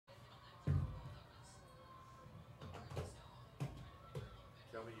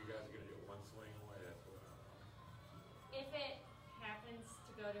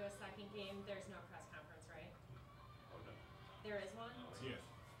go to a second game, there's no press conference, right? Oh, no. There is one? Yes.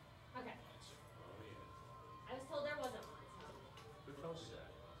 Okay. Oh, yeah. I was told there wasn't one, Who told you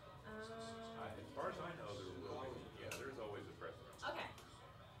that? so. As far as I know, there will be. Yeah, there's always a press conference. Okay.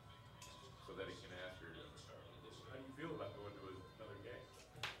 So that he can ask her, how do you feel about going to another game?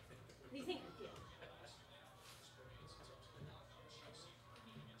 You think? Yeah.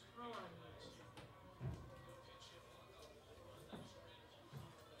 Hold on.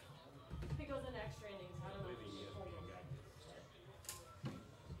 If it goes into extra innings, I don't know if we should hold them.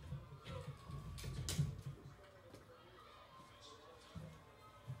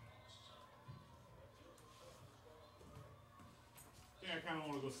 Yeah, I kind of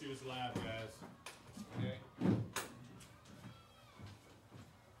want to go see this live, guys. Okay.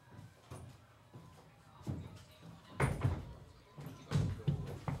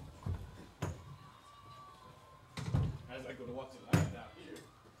 As I go to watch it live down here.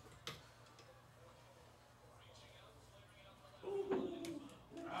 Ooh.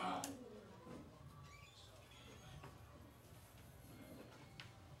 Ah.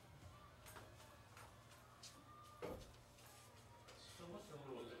 So what's the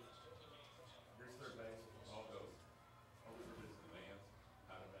rule of it? You're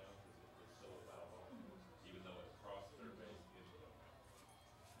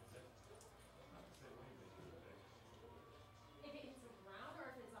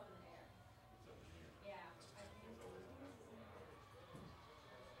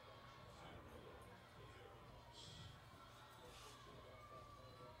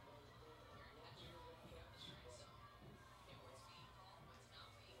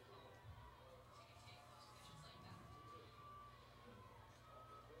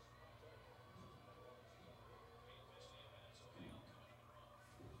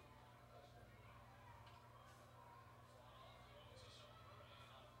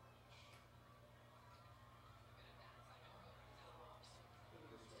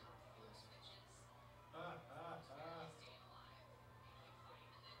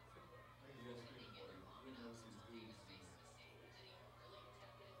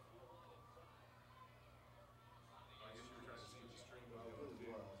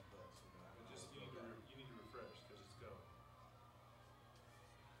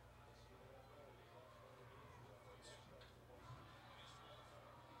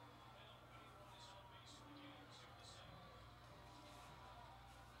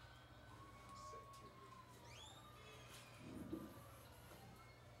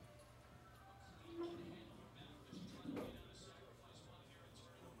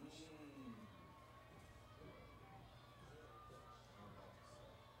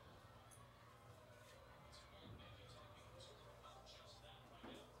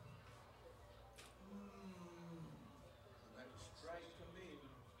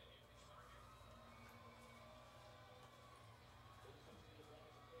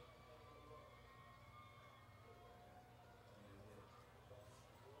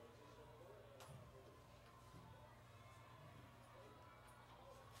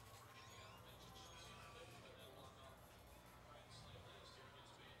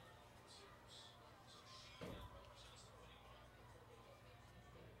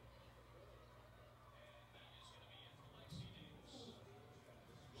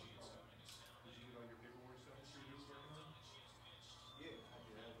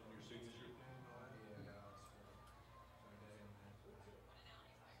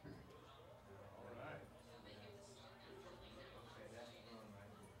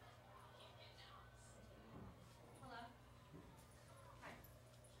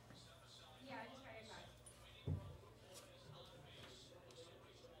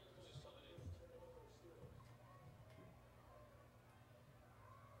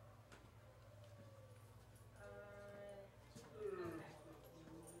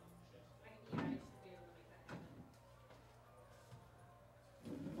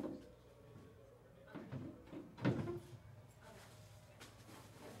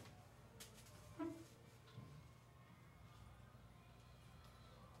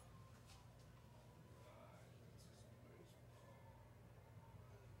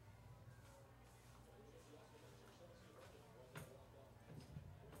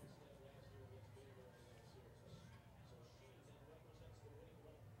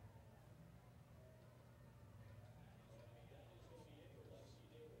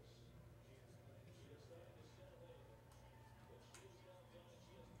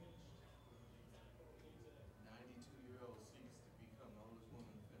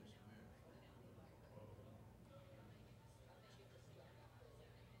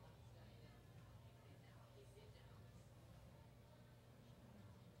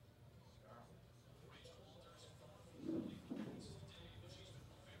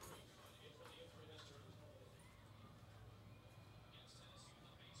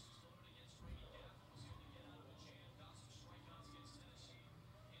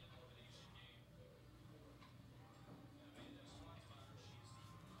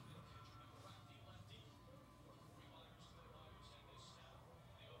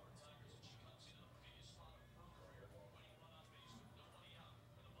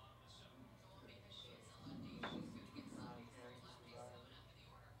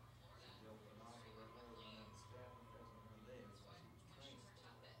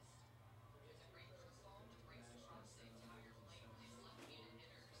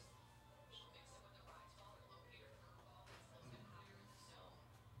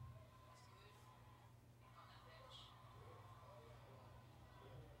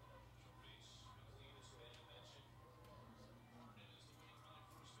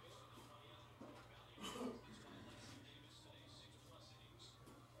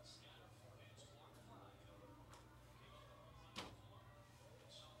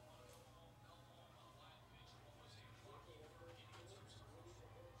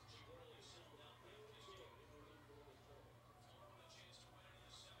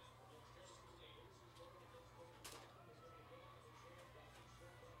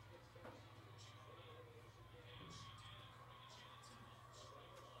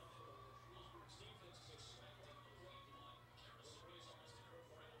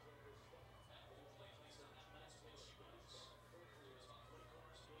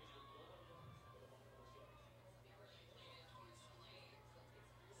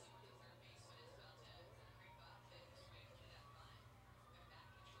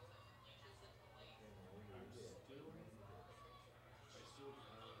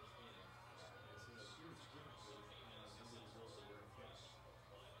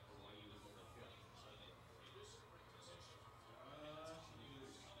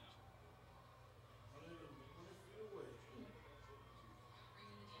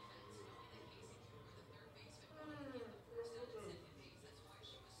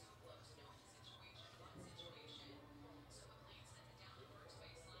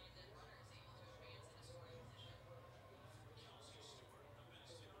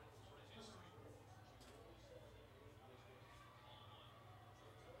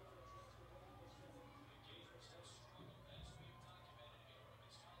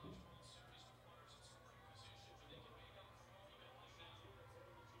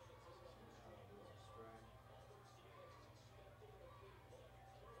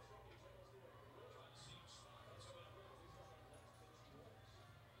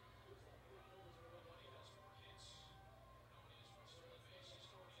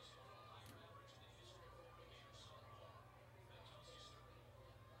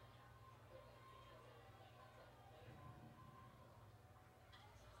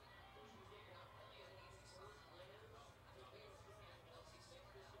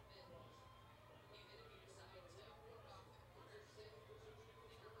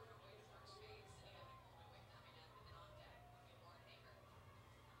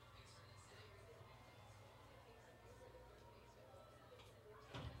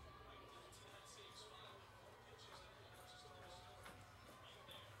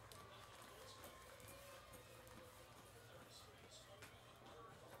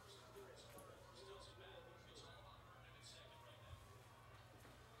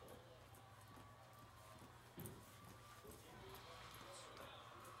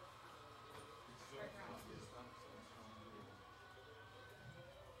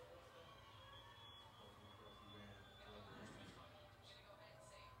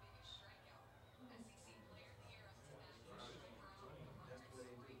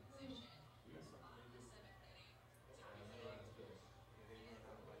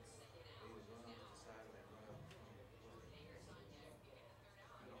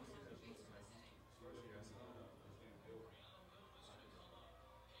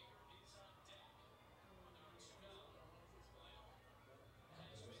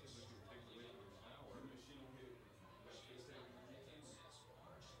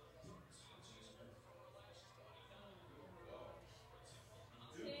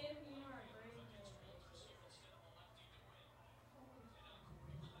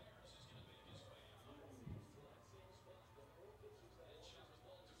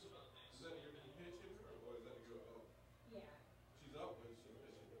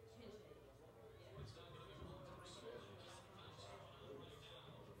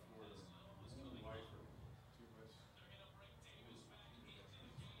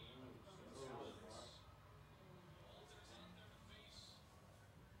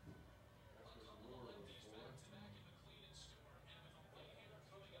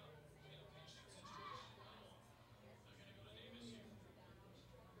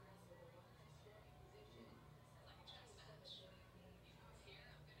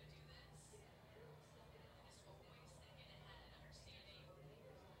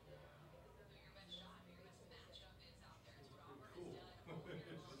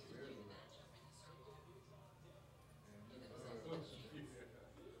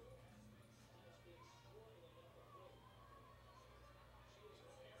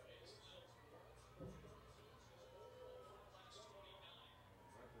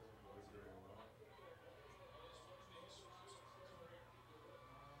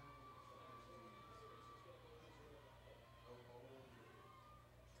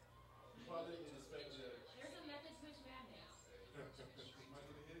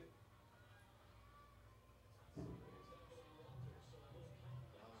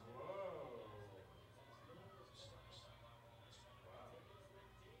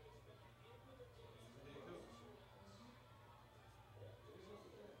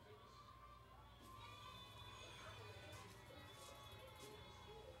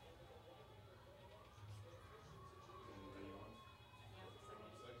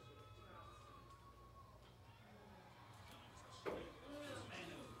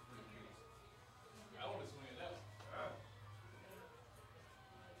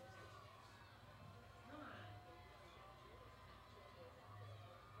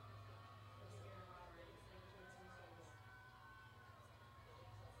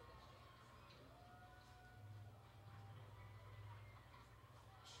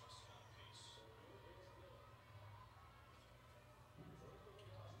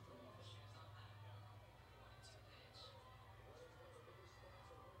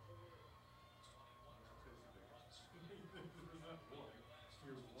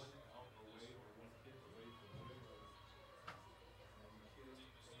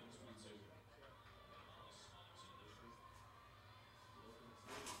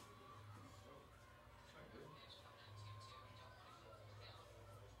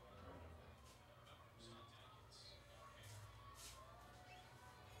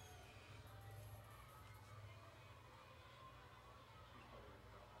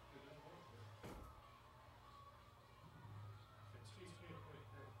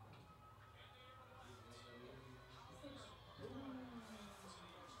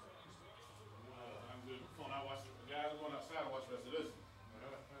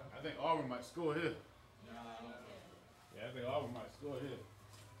I think Auburn might score here. Yeah, I think Auburn might score here.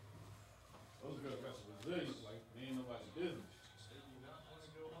 Those girls got some resilience like they ain't nobody's business. They do not want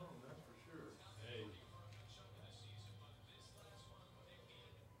to go home, that's for sure. Hey.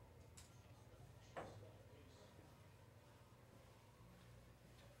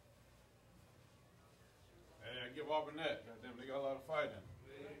 Hey, I give Auburn that. Goddamn, they got a lot of fighting.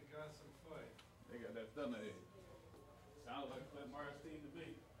 They got some fight. They got that thunder egg. Sounds like Flint Mars team to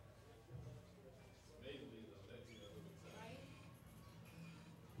me. Amazingly, though, that team a little bit tough. Right?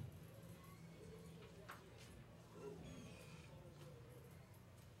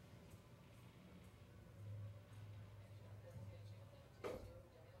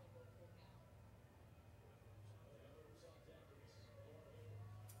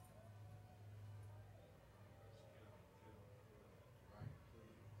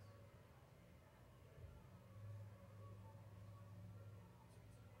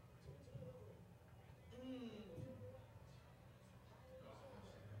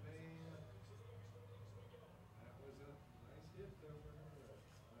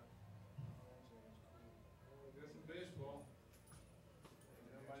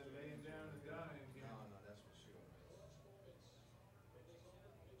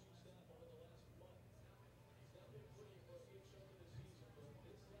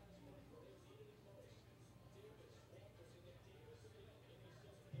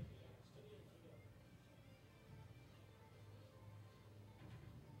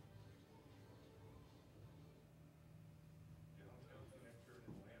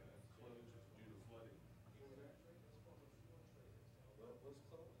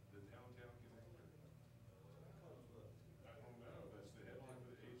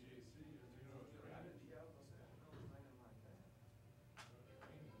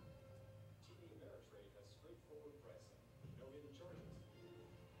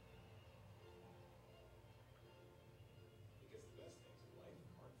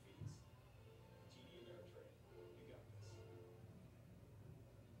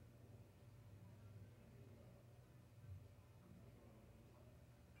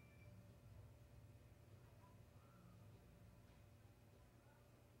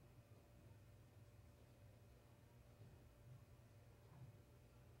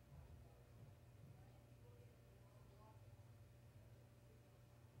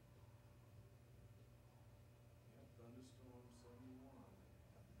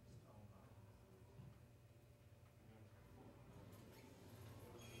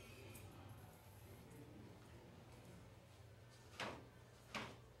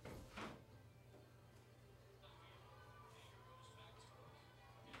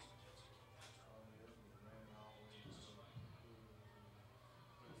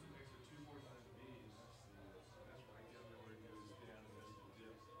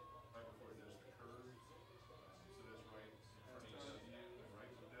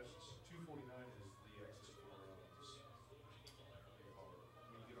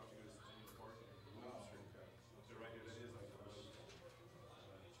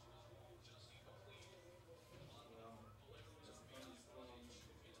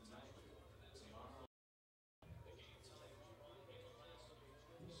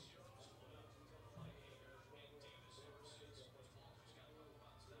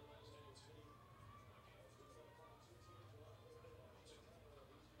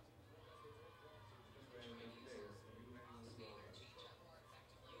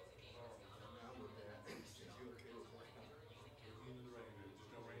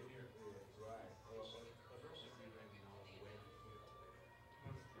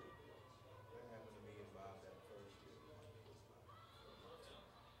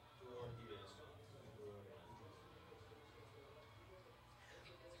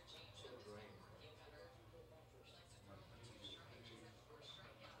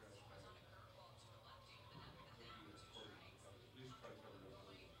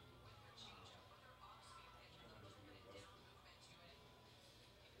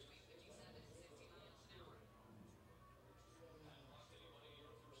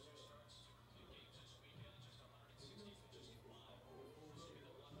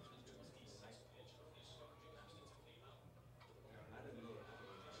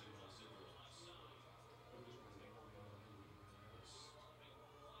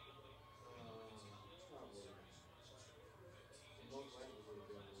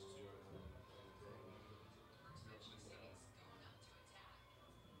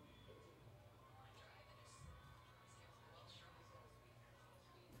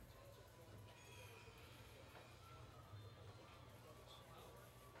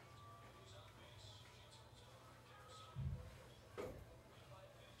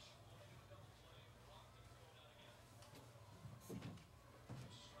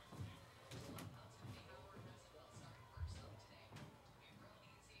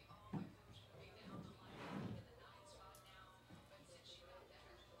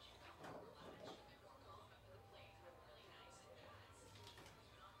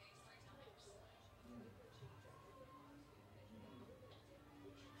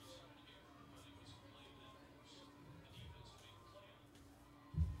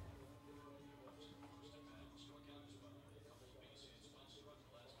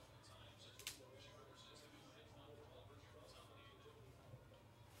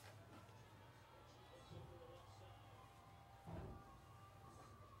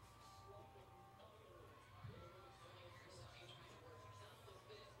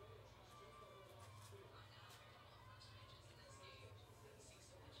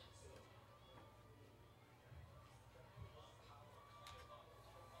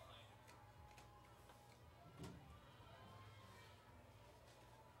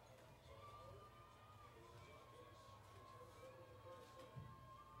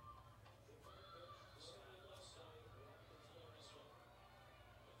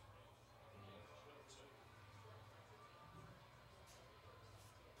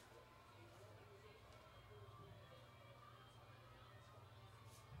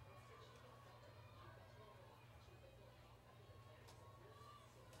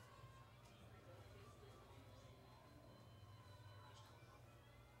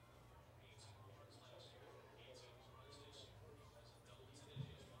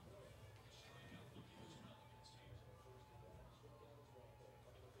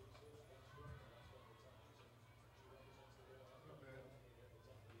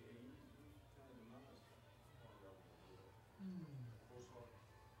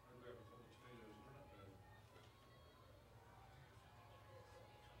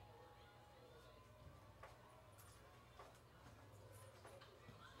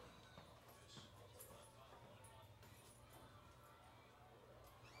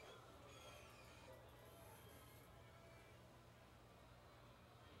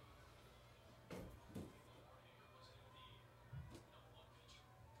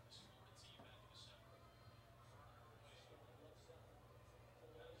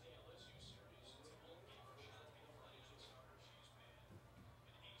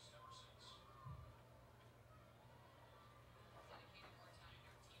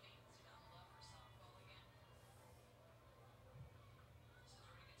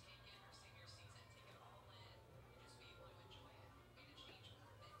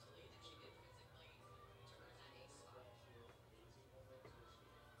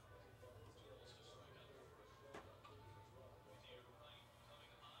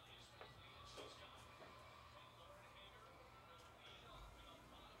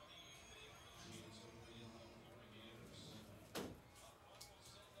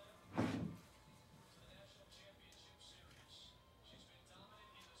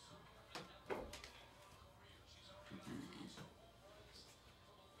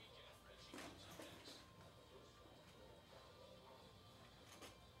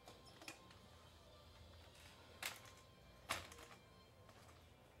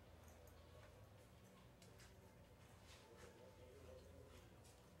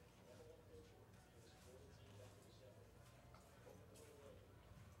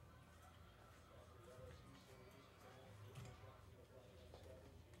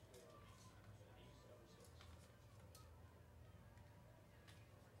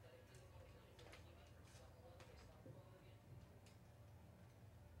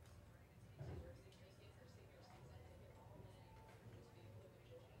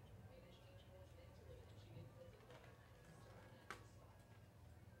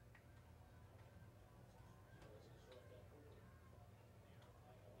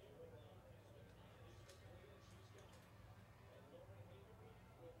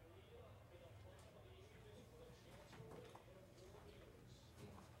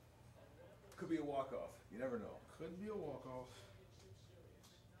 walk-off. You never know. Could be a walk-off.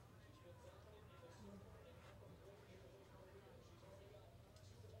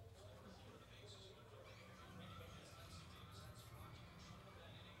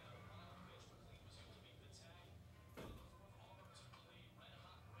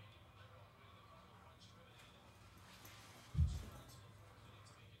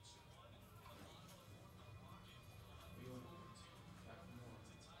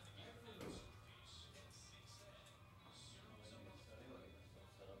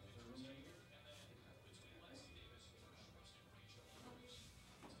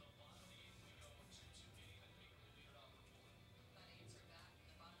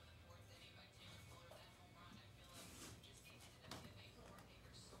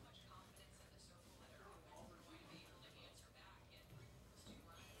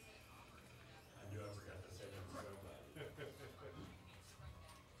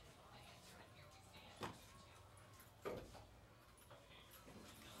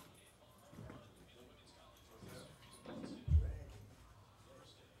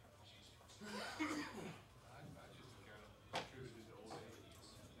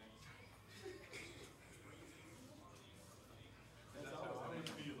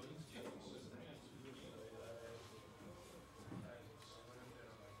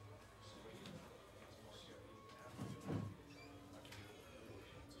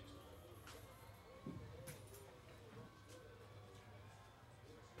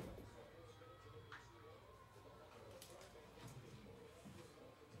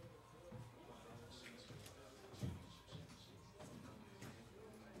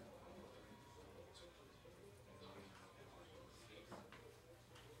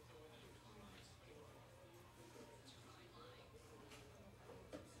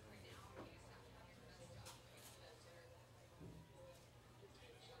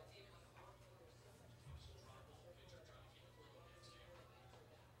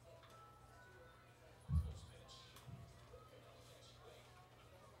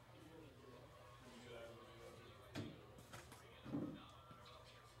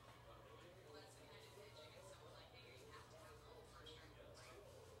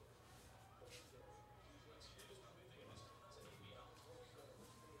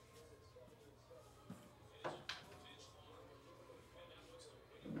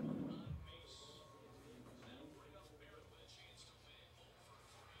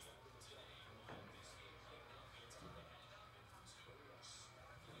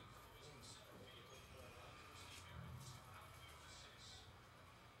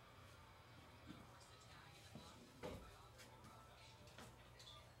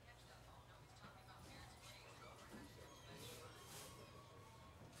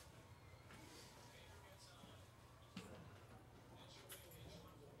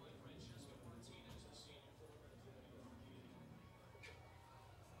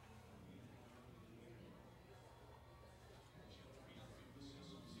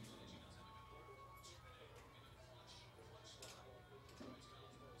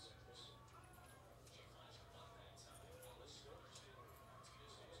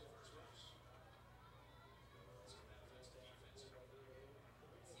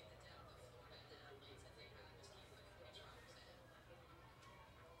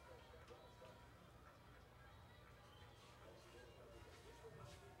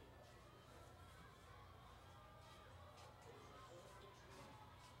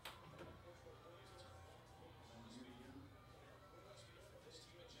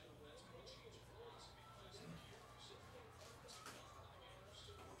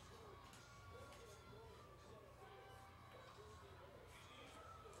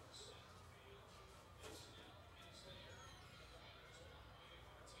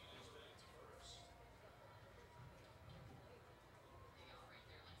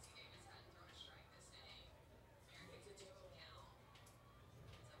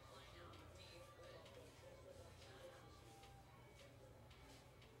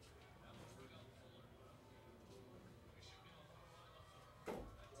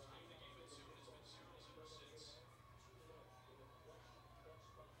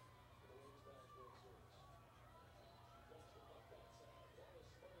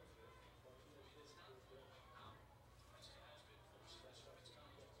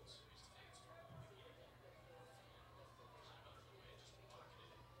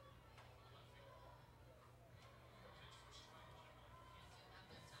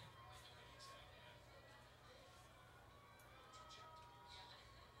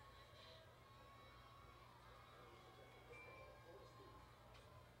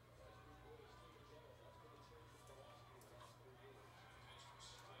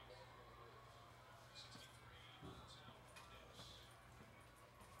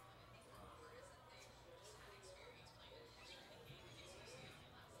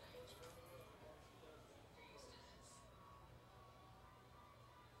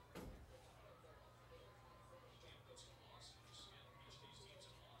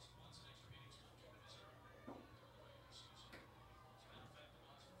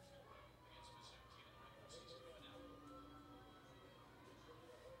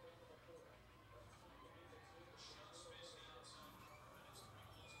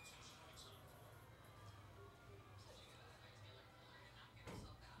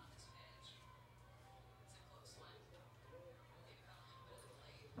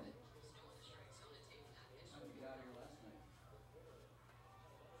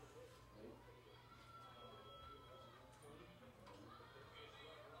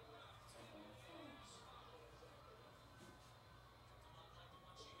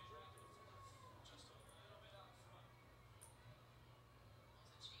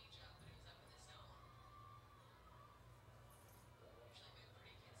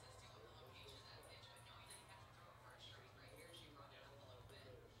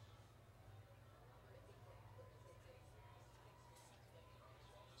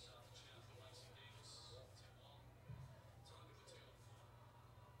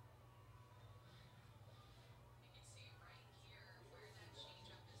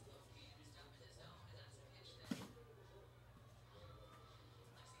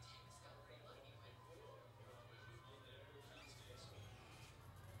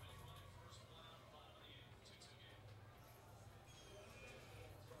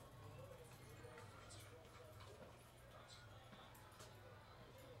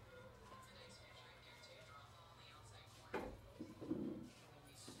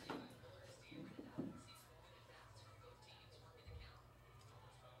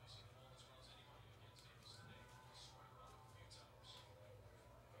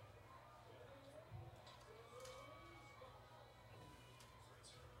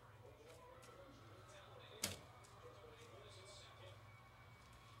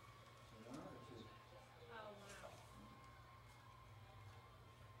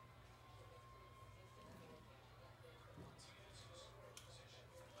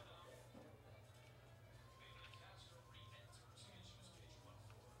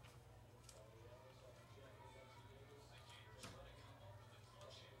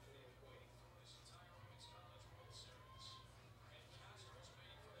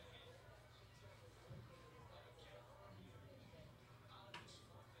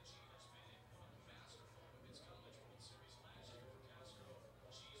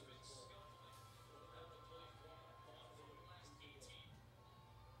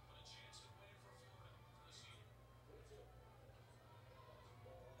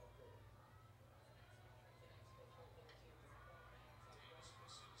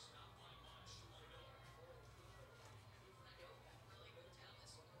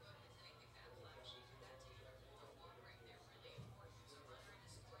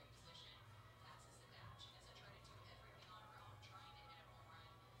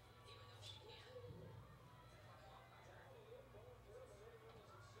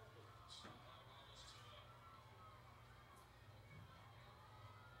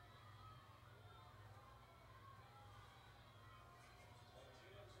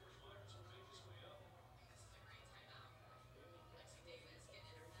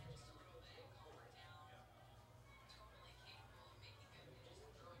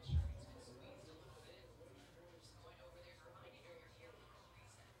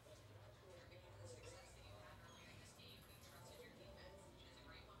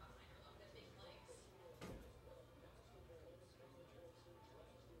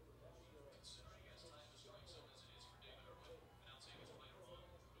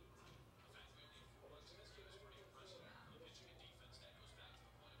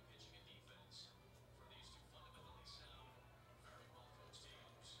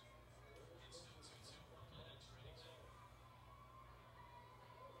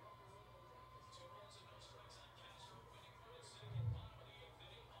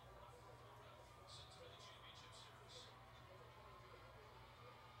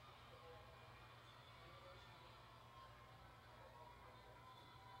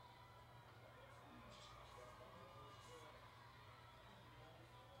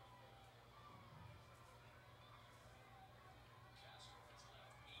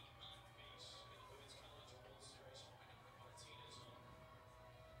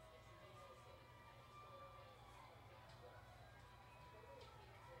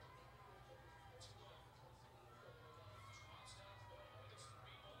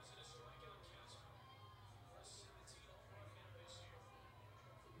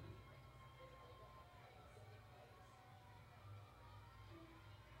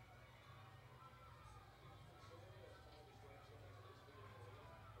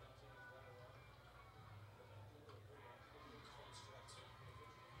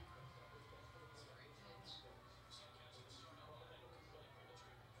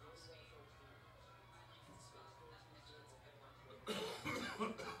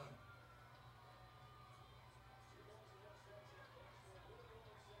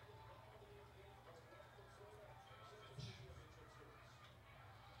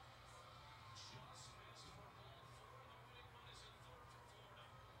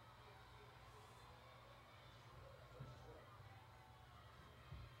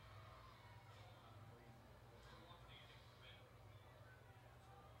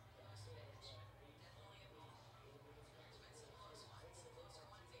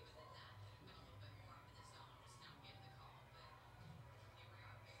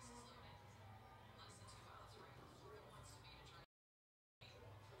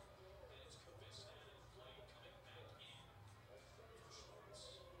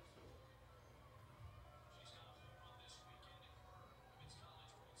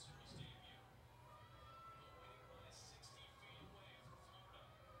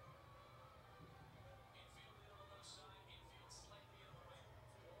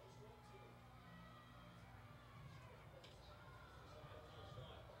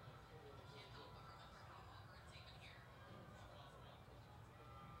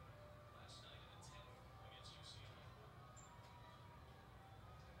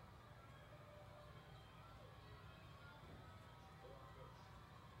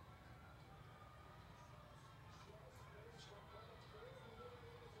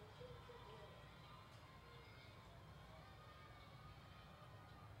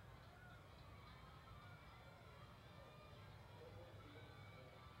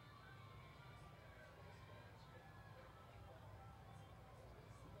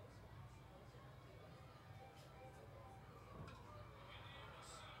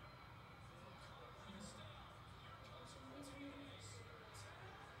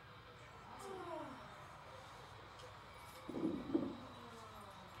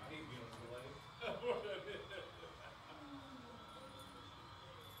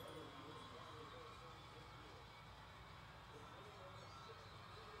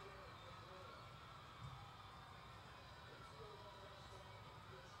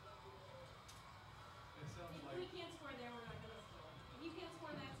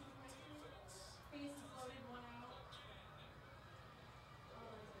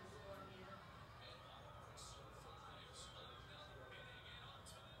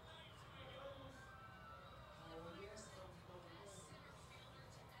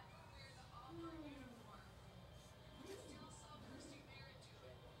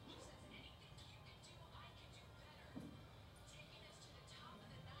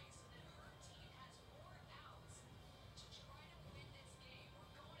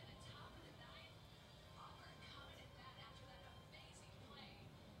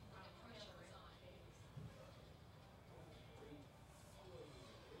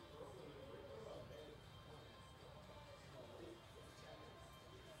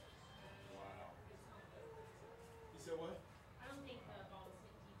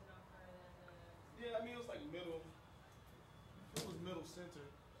 center.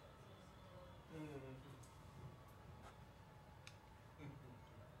 Mm.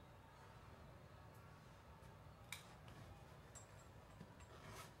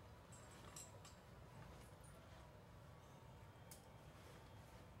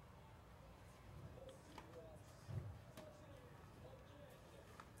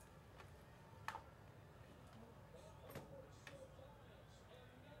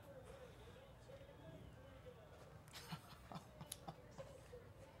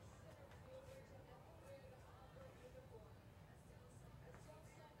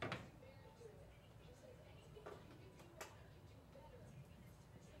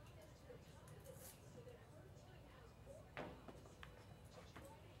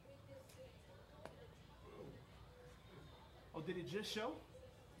 Oh, did it just show?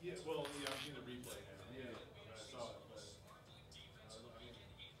 Yeah, well, yeah, I'm seeing the replay now. Yeah. I saw it, but I mean,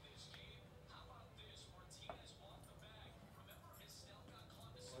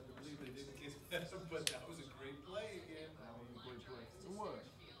 hard to believe they didn't get that, but that was a great play again. That was a great play. It was.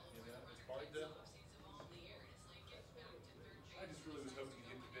 You know, it's hard to. I just really was hoping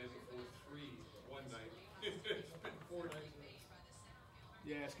to get to bed before 3 one night. It's been 4 nights.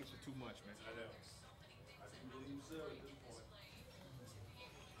 Yeah, asking for too much, man. I know. I can believe so at this point.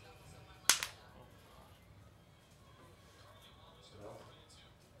 So,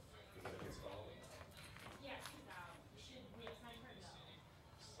 is that against all? Yeah, she's out. We assigned her no.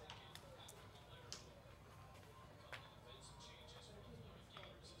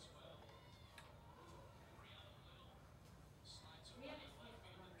 We haven't hit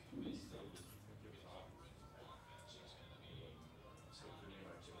 100. So, you think it's obvious she's had that. So, to me,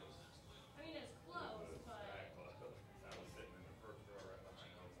 like, it was. I mean, it's close, but That was it.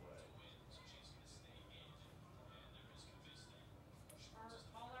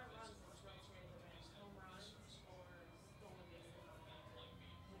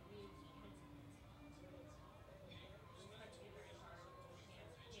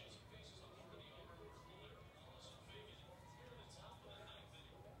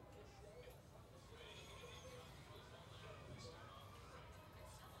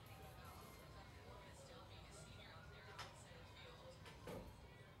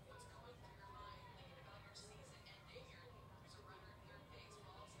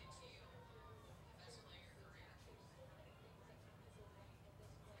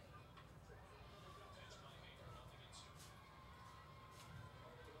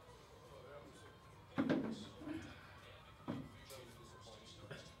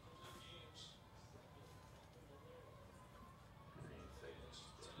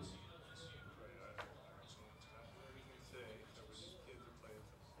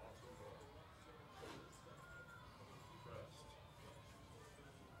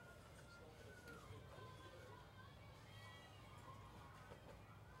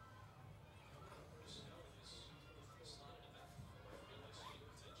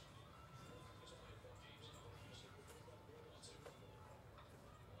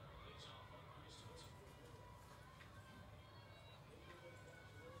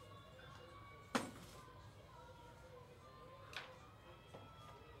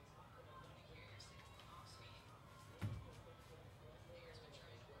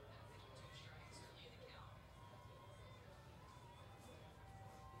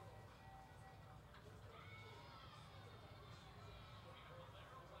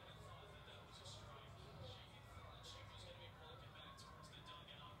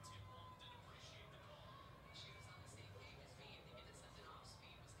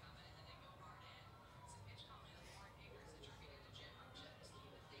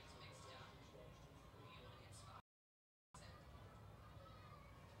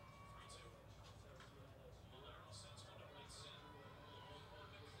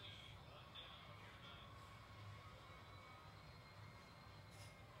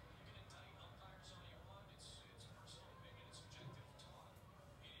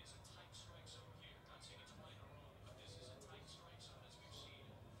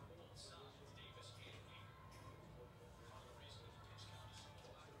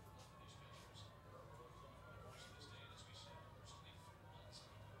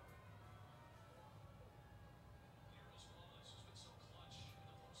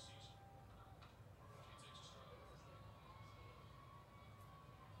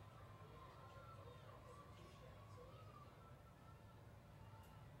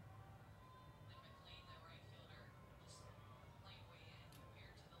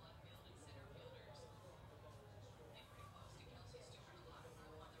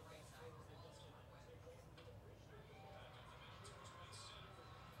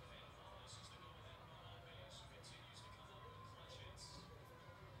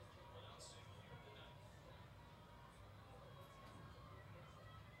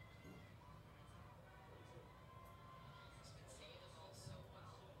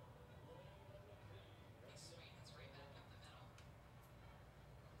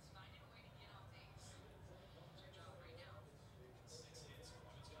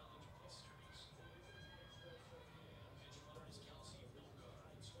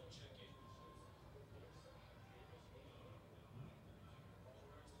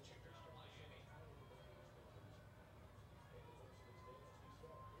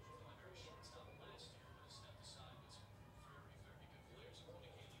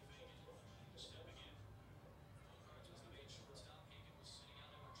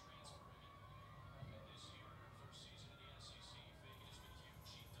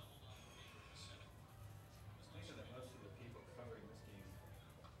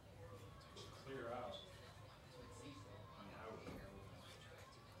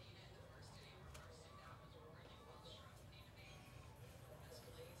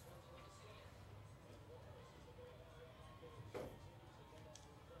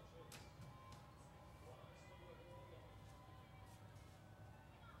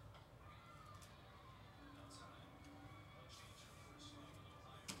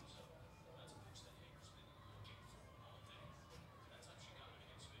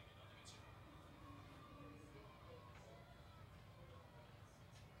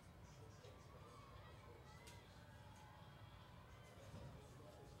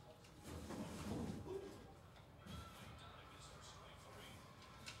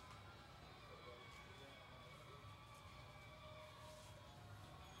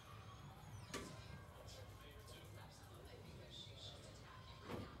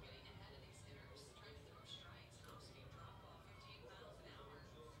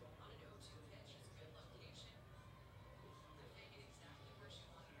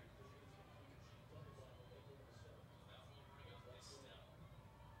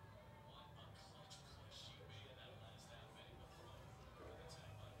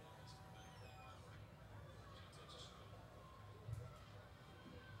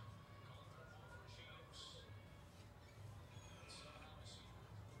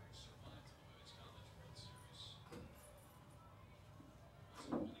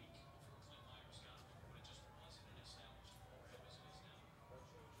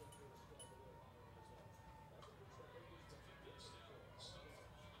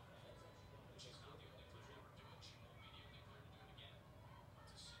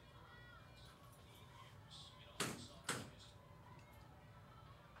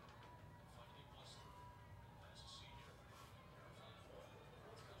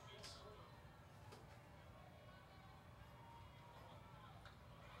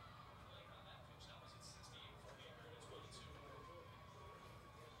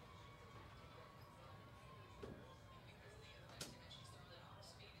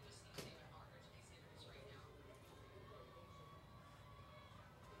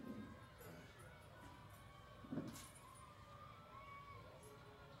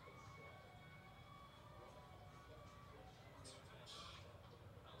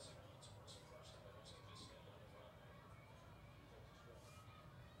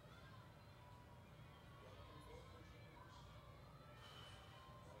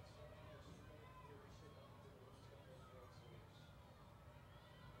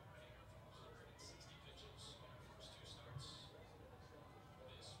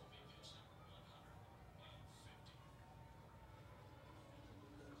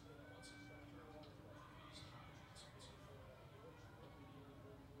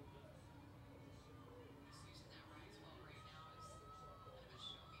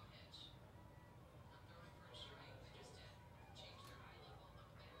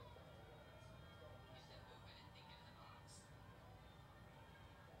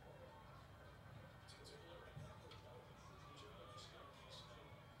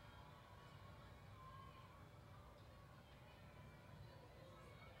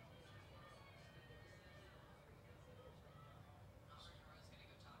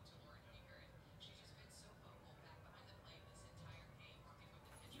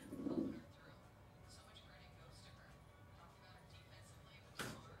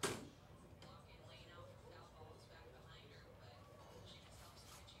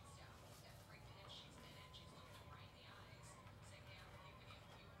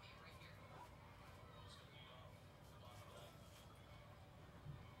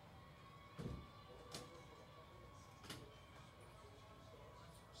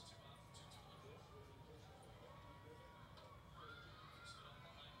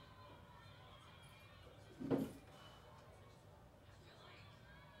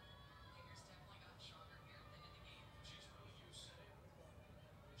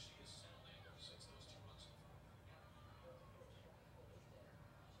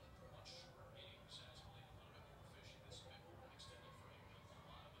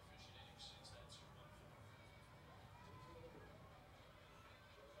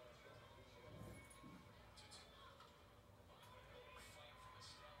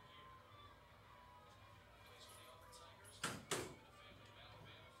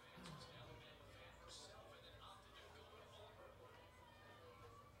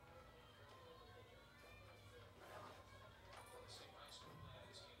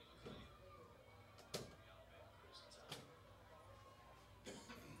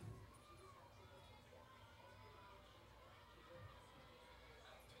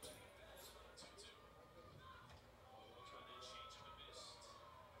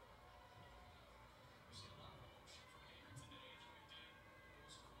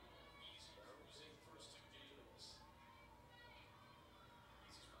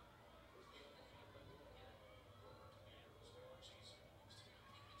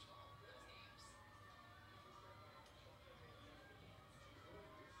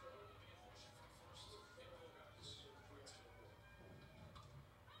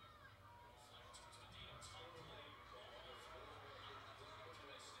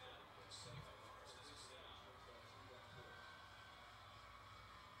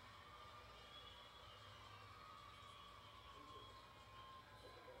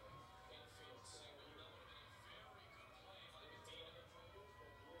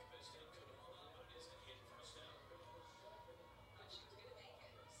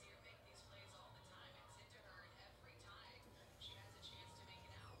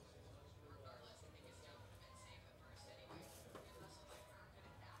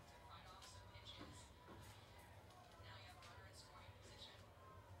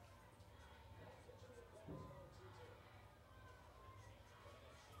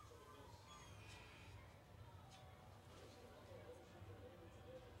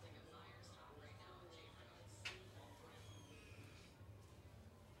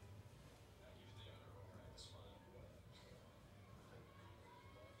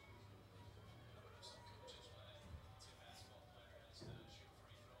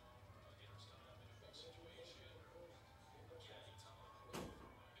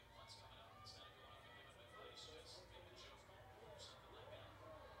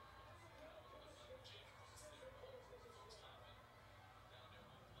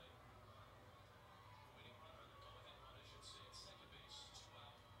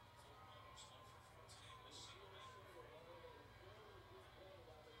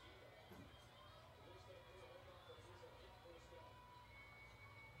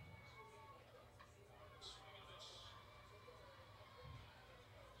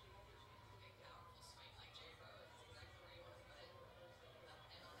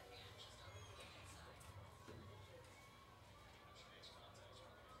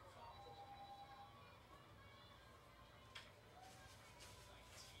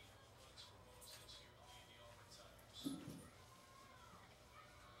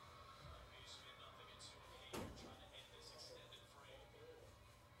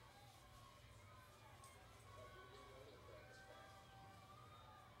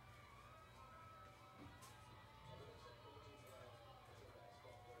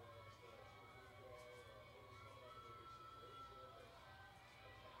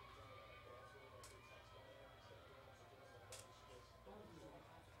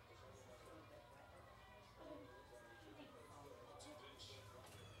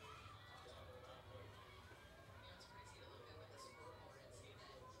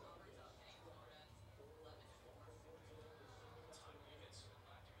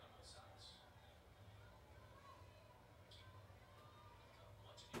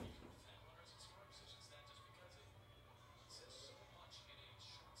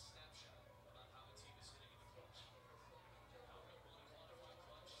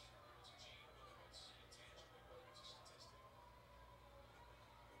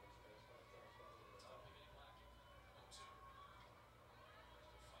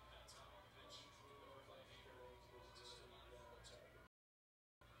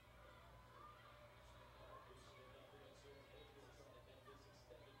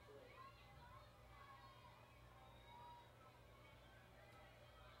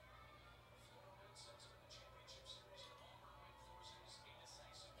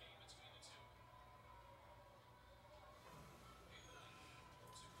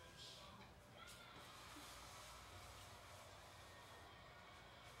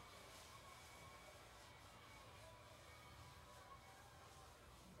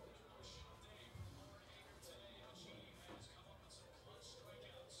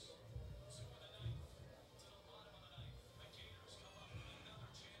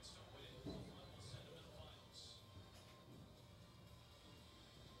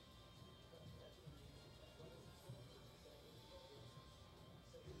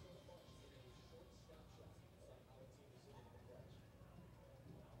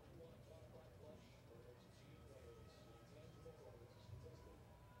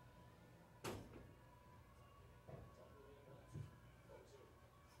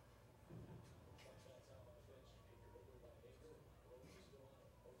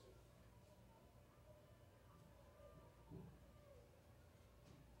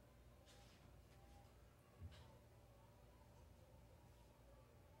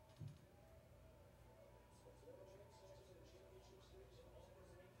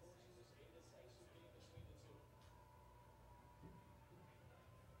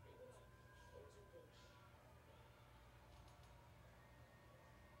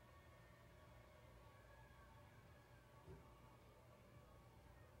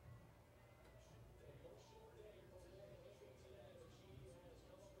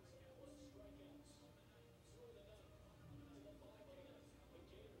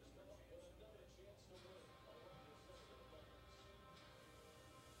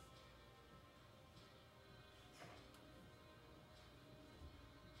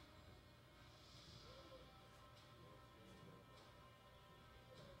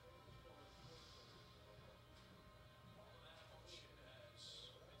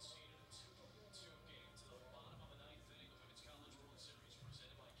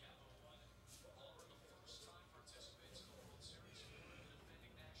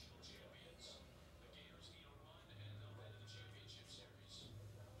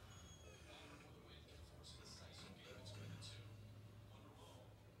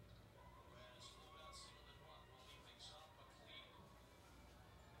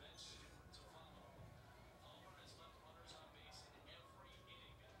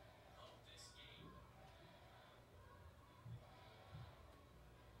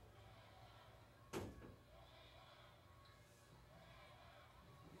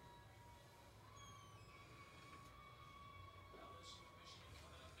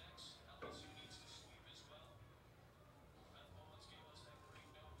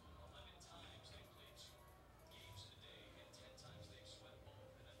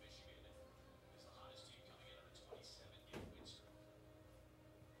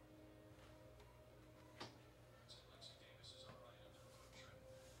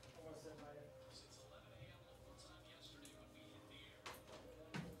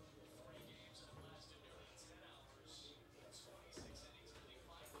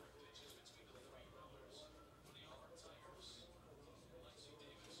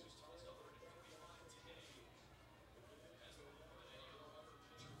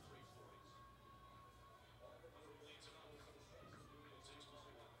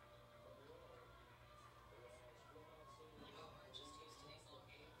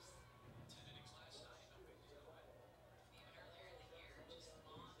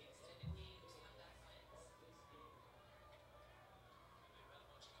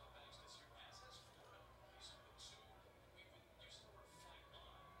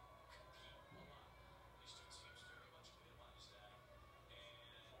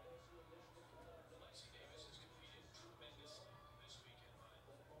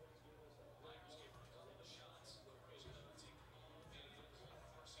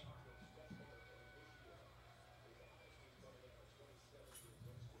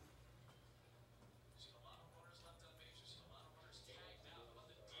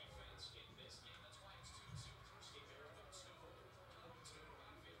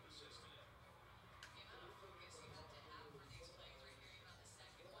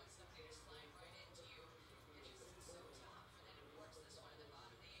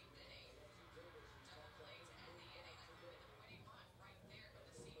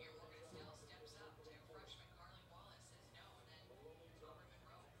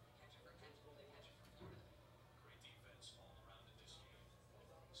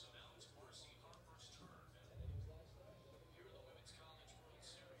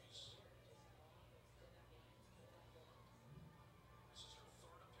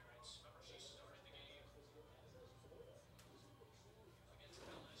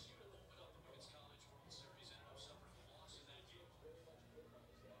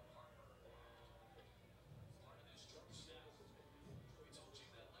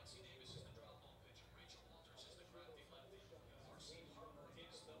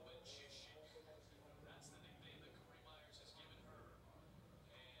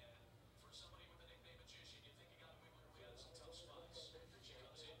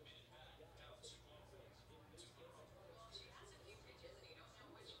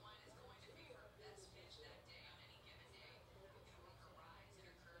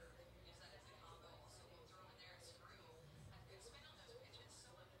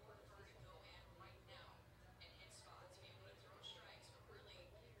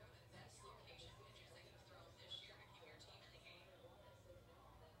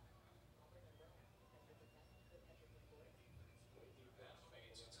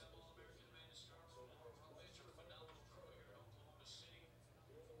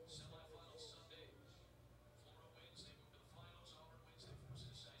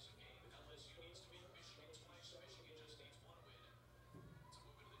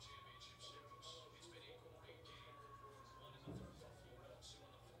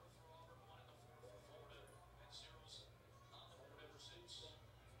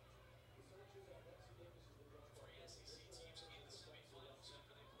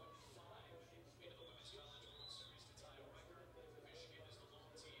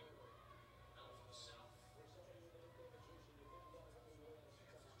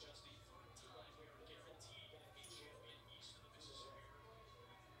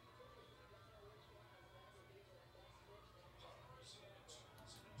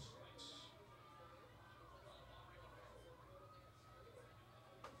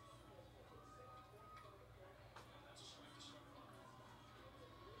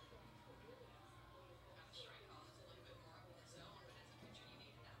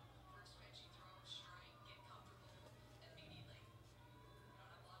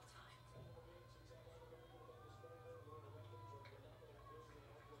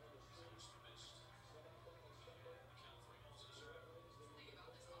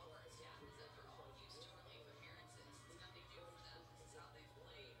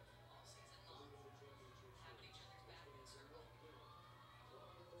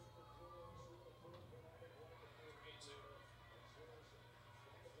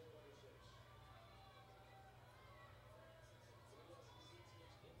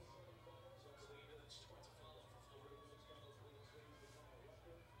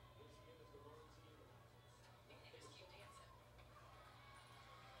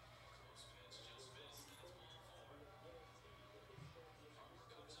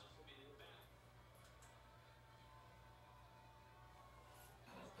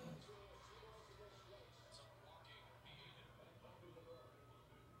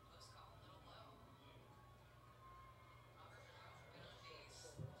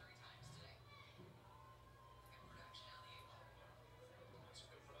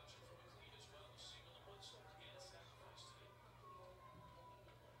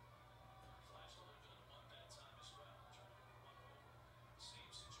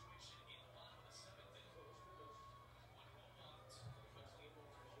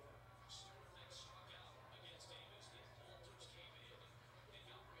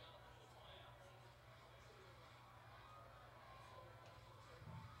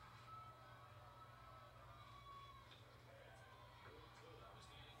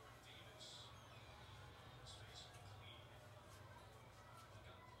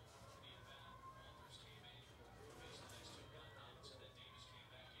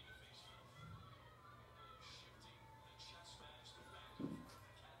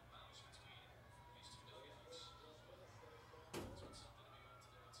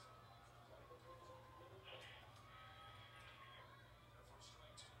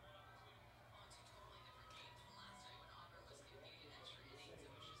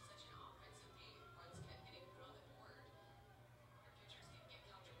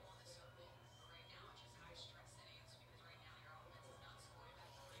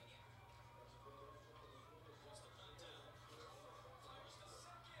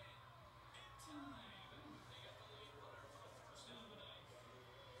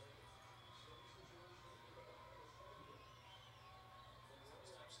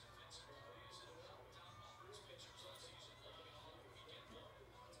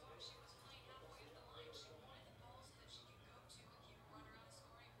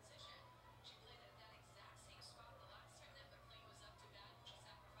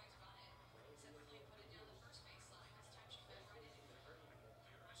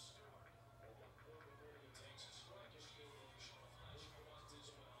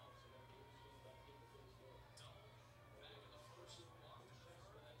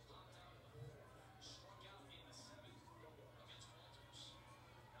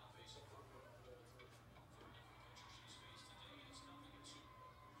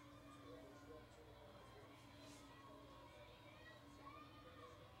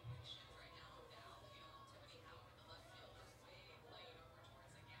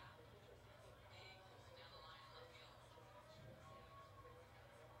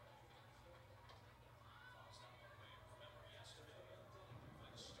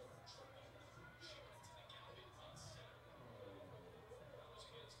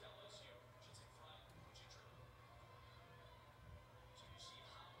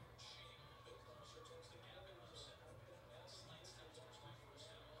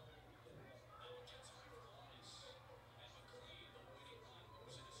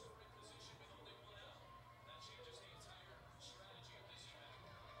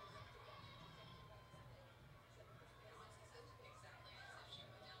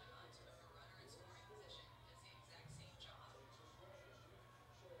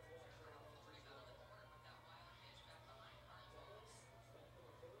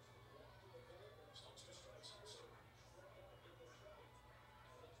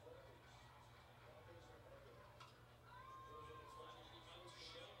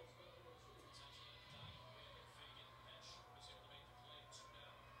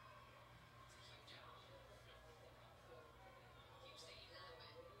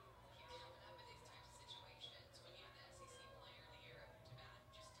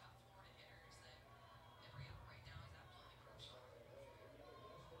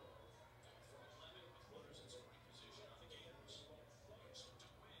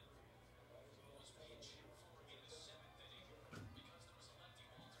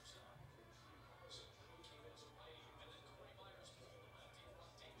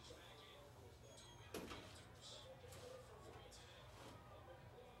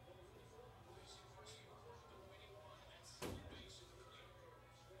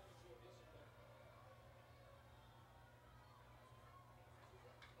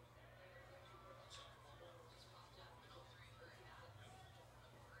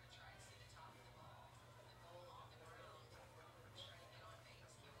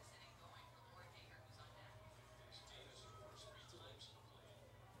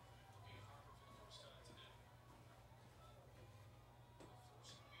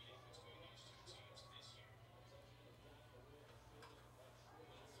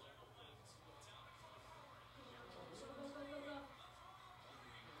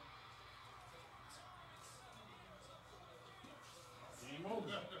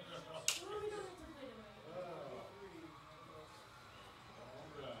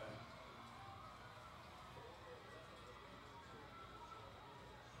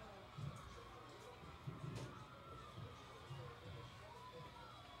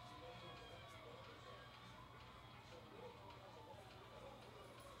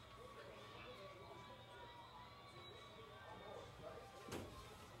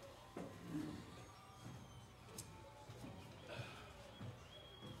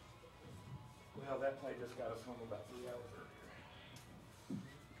 hell, that play just got us home about 3 hours earlier.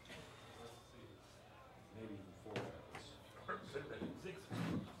 Maybe even 4 hours. Or could have been 6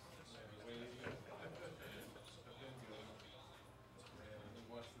 hours.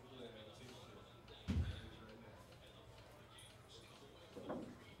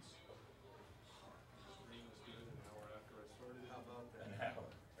 How about that? An hour.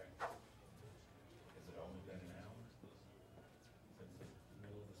 Has it only been an hour? Since the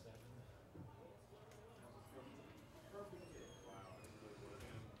middle of the second?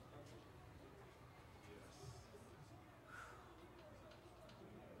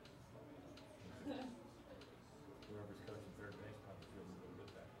 Whoever's coaching third base probably feels a little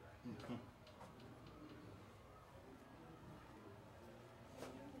bit better.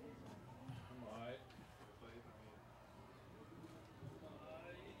 I'm alright.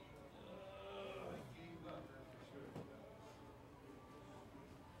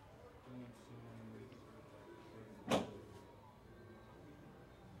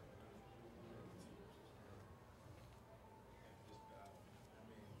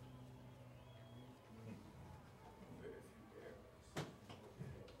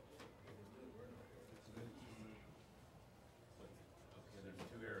 Okay, there's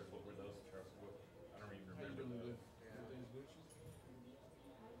 2 errors. What were those, Charles? What, I don't even remember those.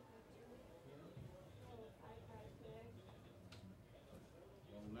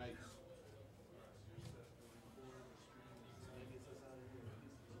 Long nights.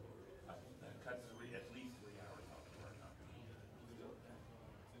 That cuts at least 3 hours off of our time.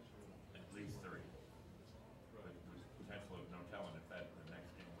 At least 3. With potential of no telling if that the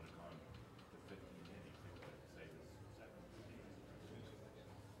next game would have gone to 15 innings, it would have saved us 7 innings.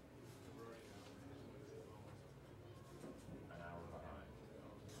 An hour behind.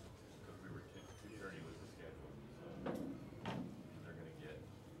 Because we were 2:30 was the schedule. So they're going to get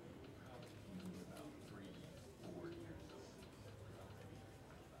about 3, 4 years of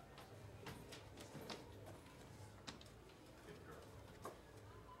good girl.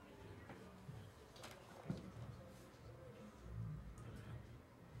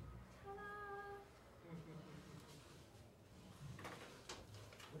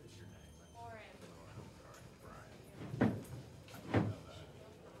 What is your name? Lauren. I'm sorry, Brian. I didn't know that.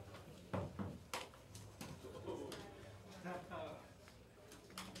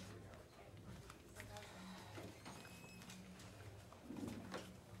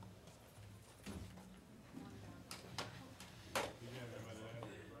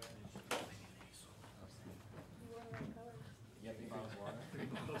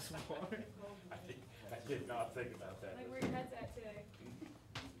 I did not think about that. Like where your head's at today.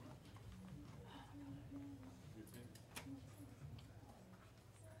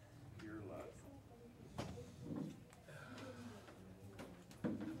 Your luck.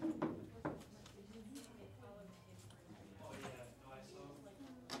 Oh yeah, no, I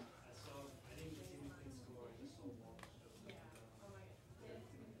saw, I didn't get anything score, I just saw Walsh. Yeah. Oh my god.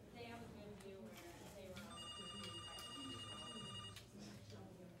 They have a good view where they were on the TV.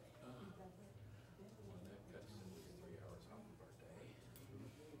 Well, that cuts at least 3 hours off of our day.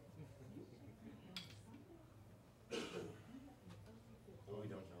 Well, we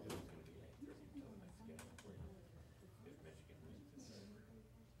don't know if it's going to be 8:30 until the next game. If Michigan wins, it's over. That's really the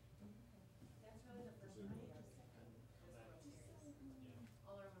first night. All our ones have been going on.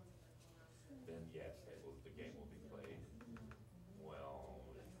 Then yes, the game will be played. Well,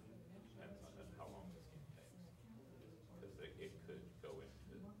 it depends on how long this game takes. Because it could go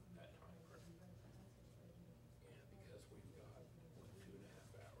into that time frame. And because we've got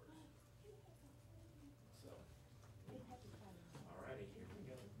 2.5 hours. So, alrighty, here we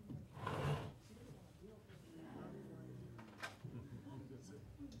go.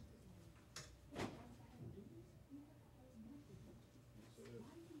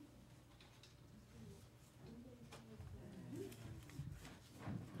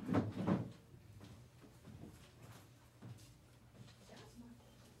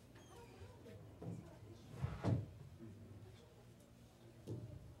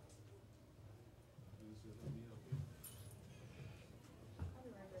 I'll be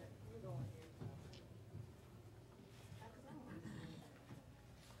right back. We're going here.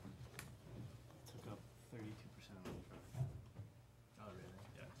 Took up 32% of the truck. Oh really?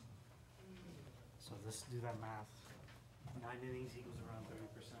 Yeah. So let's do that math. 9 innings equals around 30%.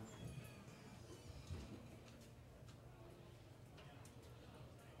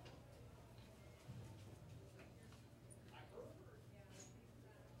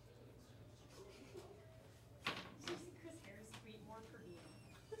 Chris Harris tweet more per diem.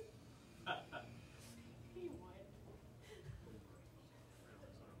 He would.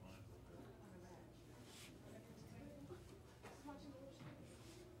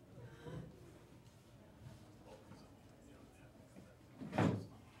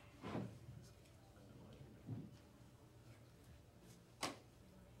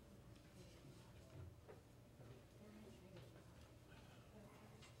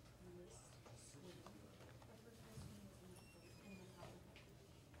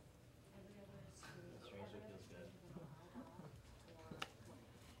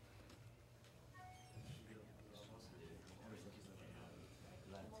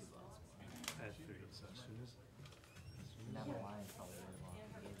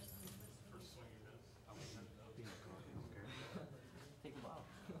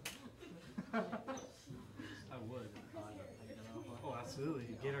 I would. Oh,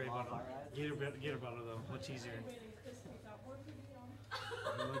 absolutely. Gatorade bottle. Gator bottle though, much easier.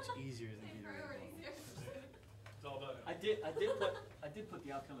 Much easier than Gatorade bottle. It's all about. I did put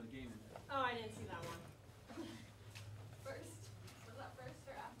the outcome of the game in there. Oh, I didn't see that one. First. Was that first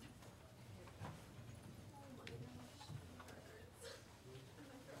or after? Oh my gosh. Hurts.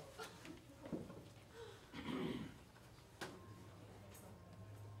 My throat.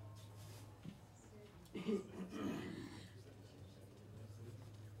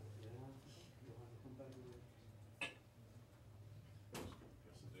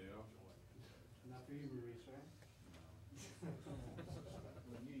 That's the day off. Not for you, Maurice, right?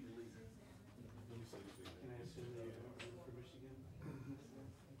 When you need to leave. Let me say this thing. Can I assume that you're for Michigan?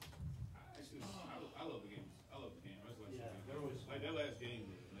 Actually, I love the games. I love the game. That's like, Yeah, they're always like that last game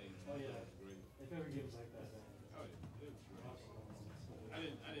was amazing. Oh, yeah. That was great. If ever games like that, then. Oh, yeah, it was great.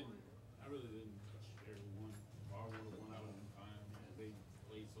 I really didn't care who won. Bar would have won out on time. They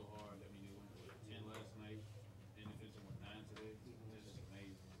played so hard. I mean, they went for 10 last night, and they finished with 9 today. That's just amazing.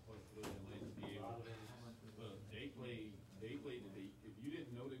 What a feeling to be able. But they played. If you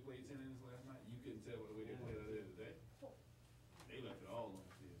didn't know they played 10 innings last night, you couldn't tell by the way they played out there today. They left it all on the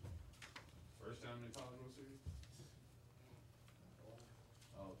field. First time in the College World Series.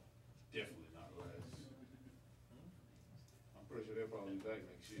 Oh, definitely not last. I'm pretty sure they'll probably be back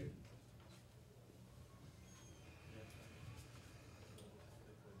next year.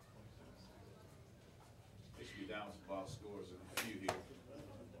 They should be down some box scores in a few here.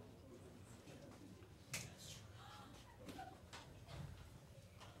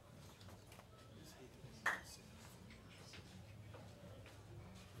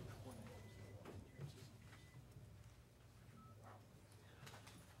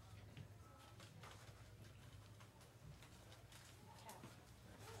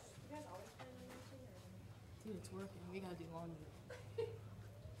 You guys always play on your team, or? Dude, it's working. We gotta do laundry.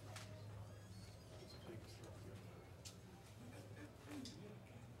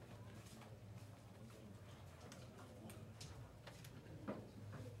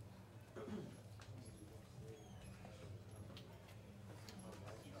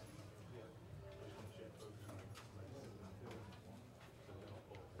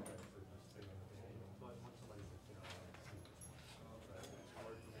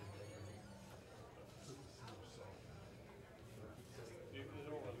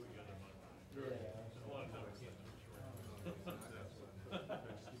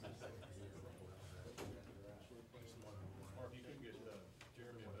 Mark, you couldn't get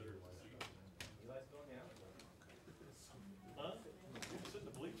Jeremy a better seat. Huh? You sit in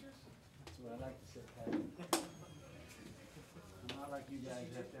the bleachers? That's where I like to sit, Pat. I'm not like you guys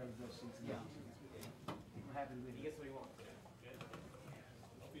have to ever go see some. Yeah. I'm happy with you. He gets what he wants.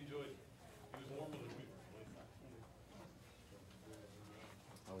 Hope you enjoyed it. It was warmer than we were.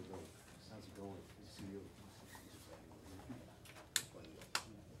 How we going? How's it going? Good to see you.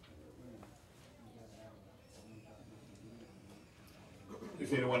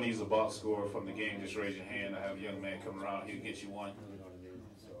 If anyone needs a box score from the game, just raise your hand. I have a young man coming around. He'll get you one. You know what I mean?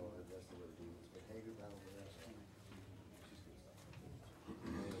 So that's the way to do it. But hey, good battle for that. She's good stuff.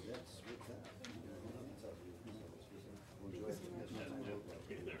 That's what's that. That's up to you. We'll enjoy it. That's my time.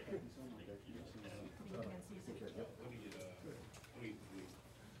 Okay. What do you, three, two.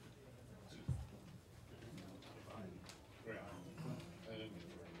 Grab.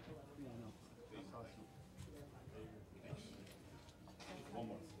 One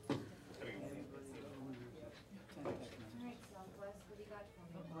more. Alright, Southwest, what do you got for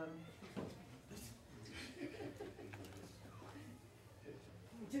me?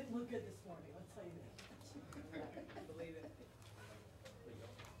 We didn't look good this morning, let's tell you that. Believe it.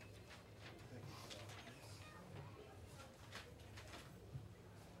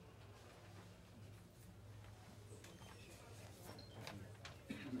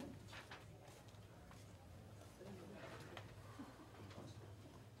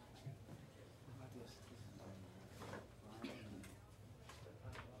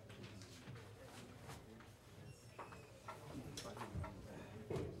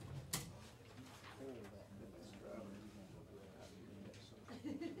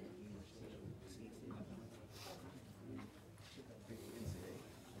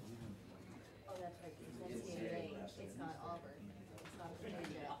 Oh, that's right, because that's NCAA. It's not Auburn. It's not a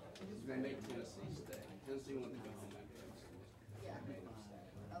collegiate. They make Tennessee stay. Tennessee wanted to go home after Thanksgiving. Yeah. They made them stay.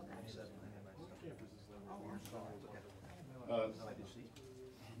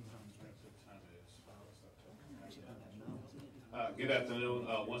 Good afternoon.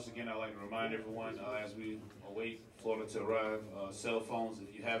 Once again, I'd like to remind everyone, as we await Florida to arrive. Cell phones,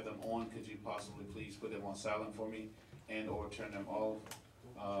 if you have them on, could you possibly please put them on silent for me and or turn them off?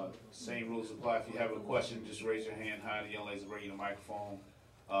 Same rules apply. If you have a question, just raise your hand high. The young ladies will bring you the microphone.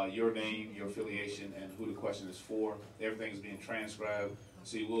 Your name, your affiliation, and who the question is for. Everything's being transcribed,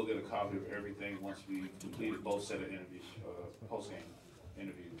 so you will get a copy of everything once we completed both set of interviews, post-game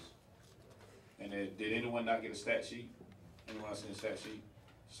interviews. And did anyone not get a stat sheet? Anyone else in a stat sheet?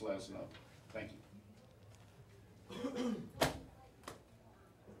 Just let us know. Thank you.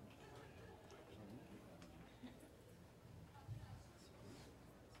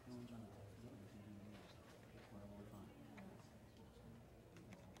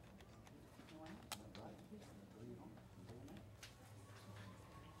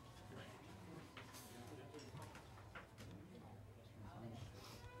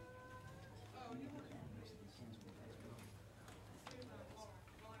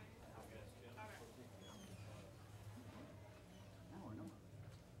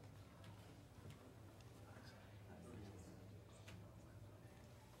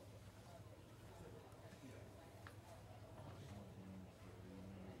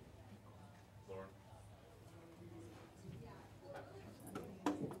 Lauren?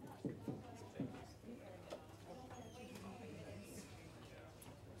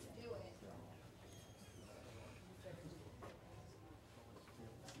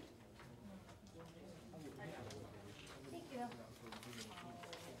 Thank you.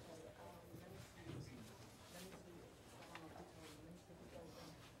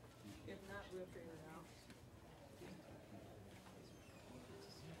 If not, we'll figure it out.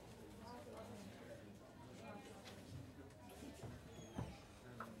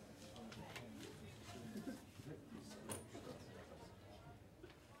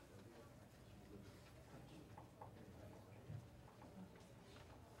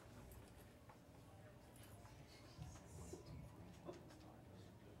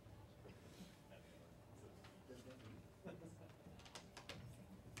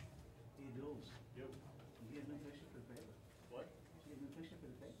 Hey, Jules, Yo, you get a new picture for the paper? what? You get a new picture for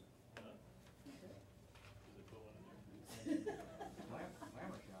the paper? Huh? Okay. Is it put one in there?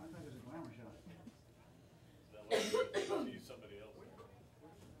 Glamour shot. I thought it was a glamour shot. Is that what you use somebody else?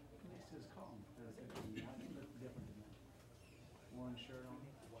 This is calm. I think it looked different than that. Orange shirt on.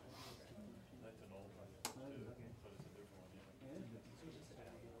 That's an old one, too, Oh, but okay. it's a different one, yeah. Yeah, it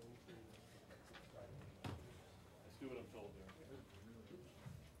is different. Let's do what I'm told there.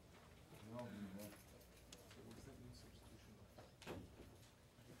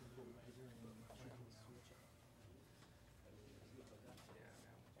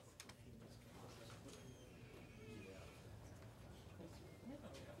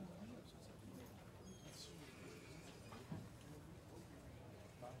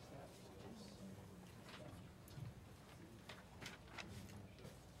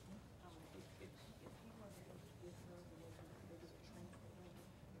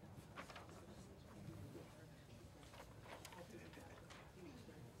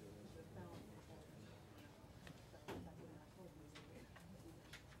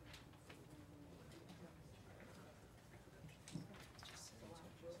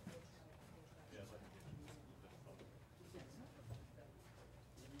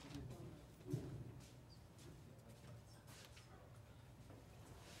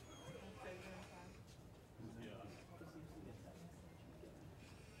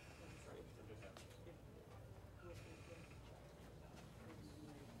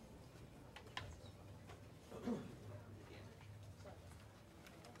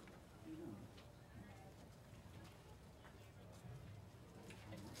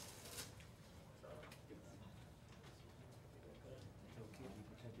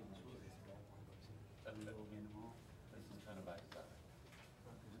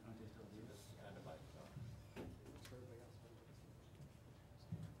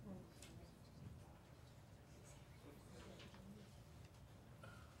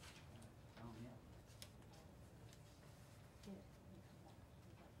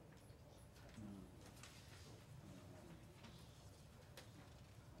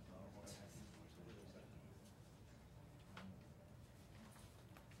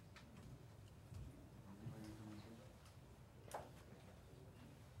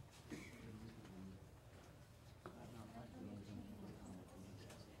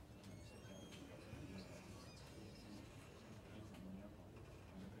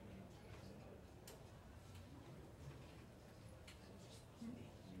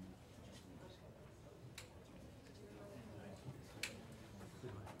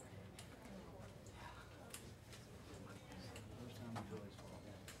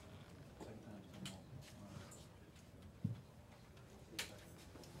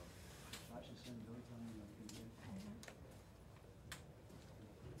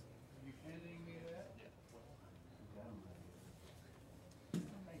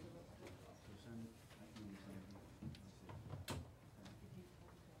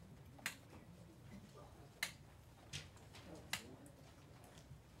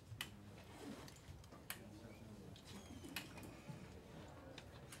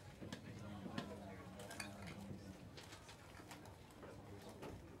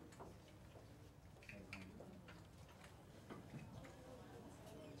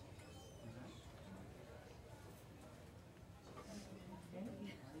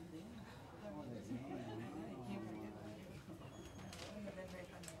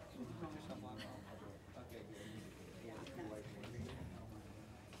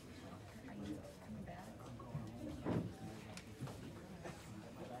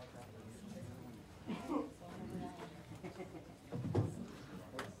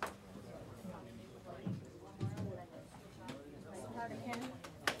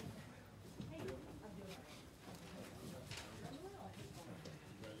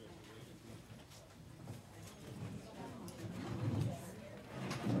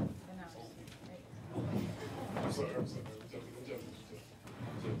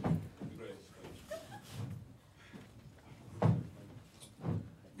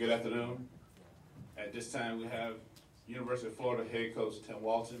 Good afternoon. At this time, we have University of Florida head coach Tim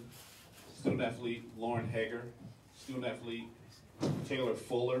Walton, student athlete Lauren Hager, student athlete Taylor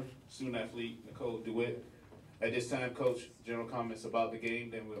Fuller, student athlete Nicole DeWitt. At this time, Coach, general comments about the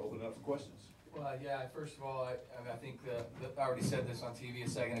game, then we'll open it up for questions. Well, yeah, first of all, I think I already said this on TV a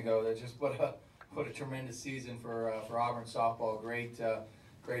second ago, that just what a tremendous season for Auburn softball. Great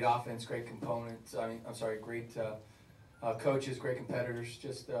offense, great components, great coaches, great competitors,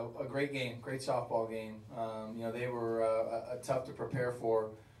 just a great game, great softball game. They were tough to prepare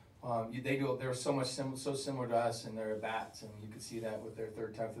for. They were so similar to us in their bats, and you could see that with their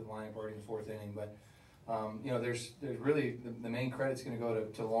third time through the lineup already in the fourth inning. But there's really the main credit's going to go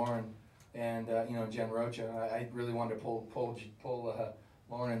to Lauren and Jen Rocha. I really wanted to pull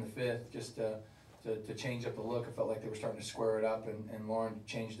Lauren in the fifth just to change up the look. I felt like they were starting to square it up, and Lauren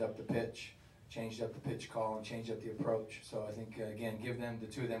changed up the pitch call, and changed up the approach. So I think again, give them the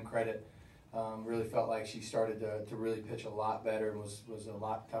two of them credit. Really felt like she started to really pitch a lot better and was a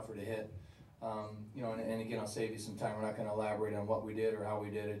lot tougher to hit. And again, I'll save you some time. We're not going to elaborate on what we did or how we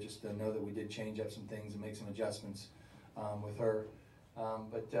did it. Just know that we did change up some things and make some adjustments with her.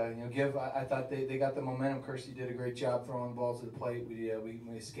 I thought they got the momentum. Kirsty did a great job throwing the ball to the plate. We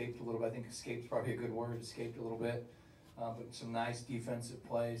escaped a little bit. I think escaped is probably a good word. Escaped a little bit, but some nice defensive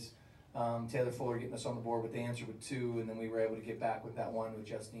plays. Taylor Fuller getting us on the board with the answer with two, and then we were able to get back with that one with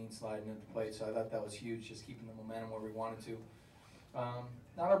Justine sliding at the plate. So I thought that was huge, just keeping the momentum where we wanted to.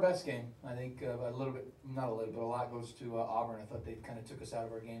 Not our best game. I think a lot goes to Auburn. I thought they kind of took us out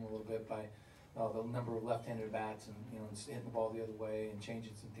of our game a little bit by the number of left-handed bats and hitting the ball the other way and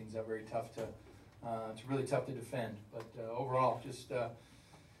changing some things up. Very tough to. It's really tough to defend. But overall, just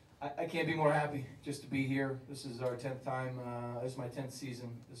I can't be more happy just to be here. This is our 10th time. This is my 10th season.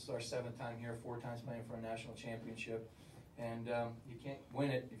 This is our 7th time here. 4 times playing for a national championship, and you can't win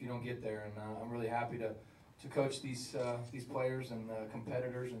it if you don't get there. And I'm really happy to coach these players and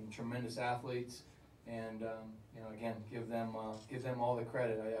competitors and tremendous athletes, and again, give them all the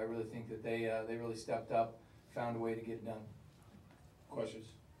credit. I really think that they really stepped up, found a way to get it done. Questions?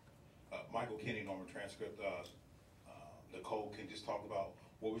 Michael Kenny, Norman transcript. Nicole, can you just talk about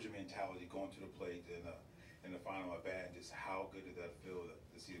what was your mentality going to the plate in the final at bat? Just how good did that feel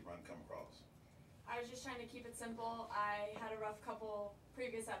to see the run come across? I was just trying to keep it simple. I had a rough couple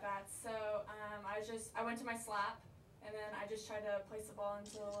previous at-bats, so I went to my slap, and then I just tried to place the ball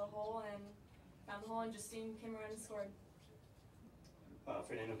into a little hole and found the hole, and Justine came around and scored.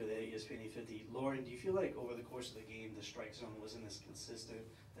 Fernando Padilla, ESPN 850. Lauren, do you feel like over the course of the game the strike zone wasn't as consistent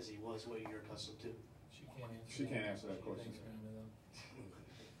as he was what you're accustomed to? She can't answer that question.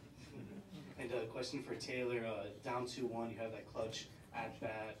 And a question for Taylor, down 2-1, you have that clutch at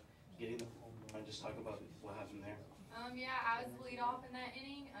bat, getting the home run. Just talk about what happened there. Yeah, I was the lead off in that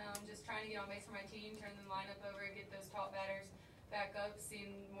inning, just trying to get on base for my team, turn the lineup over, get those top batters back up,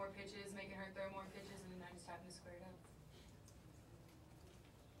 seeing more pitches, making her throw more pitches, and then I just happened to square it up.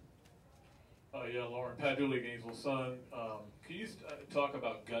 Yeah, Lauren, Pat Dooley, Gainesville Sun. Can you talk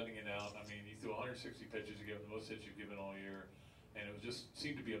about gutting it out? I mean, you threw 160 pitches, you gave the most hits you've given all year, and it was just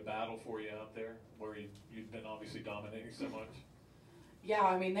seemed to be a battle for you out there, where you'd been obviously dominating so much. Yeah,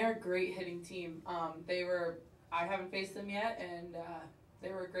 I mean, they're a great hitting team. I haven't faced them yet, and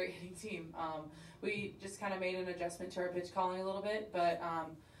they were a great hitting team. We just kind of made an adjustment to our pitch calling a little bit, but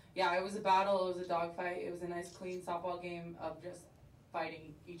yeah, it was a battle. It was a dogfight. It was a nice, clean softball game of just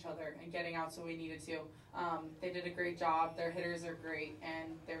fighting each other and getting out so we needed to. They did a great job. Their hitters are great,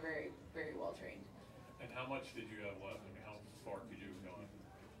 and they're very, very well trained. And how much did you have left? I mean, how far could you have gone?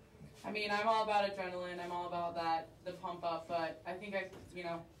 I mean, I'm all about adrenaline. I'm all about the pump up, but I think I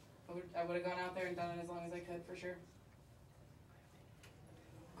would have gone out there and done it as long as I could, for sure.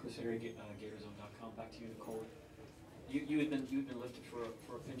 Chris Harry, Gatorzone.com. Back to you, Nicole. You had been lifted for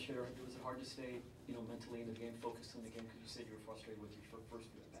a pinch hitter. Was it hard to stay, mentally in the game, focused on the game, because you said you were frustrated with your first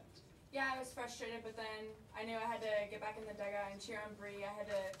few at bats? Yeah, I was frustrated, but then I knew I had to get back in the dugout and cheer on Bree. I had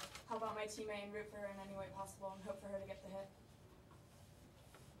to help out my teammate and root for her in any way possible and hope for her to get the hit.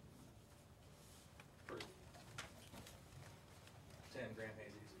 Tim, Graham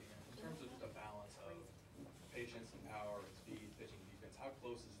Hayes, ESPN. In terms of the balance of patience and power and speed, pitching, defense, how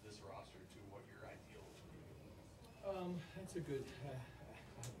close is this roster to what your ideal would be? It's a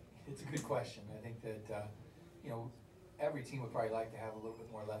good question. I think that every team would probably like to have a little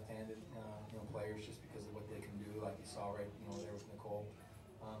bit more left-handed players just because of what they can do, like you saw right there with Nicole.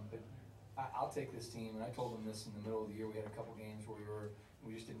 But I'll take this team, and I told them this in the middle of the year. We had a couple games where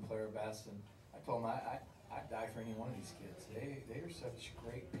we just didn't play our best, and I told them I'd die for any one of these kids. They are such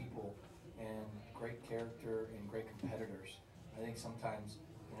great people and great character and great competitors. I think sometimes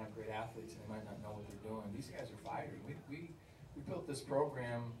you have great athletes and they might not know what they're doing. These guys are fighters. We built this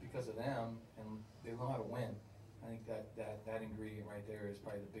program because of them, and they know how to win. I think that ingredient right there is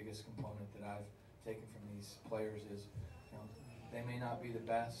probably the biggest component that I've taken from these players is, you know, they may not be the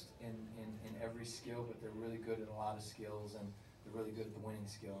best in every skill, but they're really good at a lot of skills, and they're really good at the winning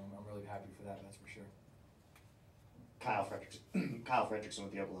skill, and I'm really happy for that, that's for sure. Kyle Fredrickson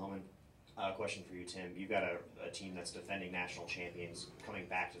with the Oklahoman. Question for you, Tim. You've got a team that's defending national champions coming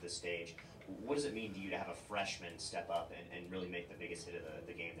back to this stage. What does it mean to you to have a freshman step up and really make the biggest hit of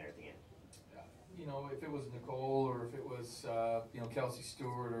the game there at the end? You know, if it was Nicole or if it was, you know, Kelsey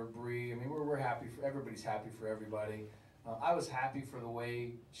Stewart or Bree, I mean, we're happy for, everybody's happy for everybody. I was happy for the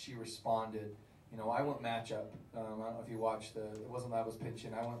way she responded. You know, I went matchup. I don't know if you watched it wasn't that I was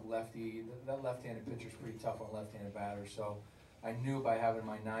pitching. I went lefty. That left-handed pitcher's pretty tough on left-handed batters. So I knew by having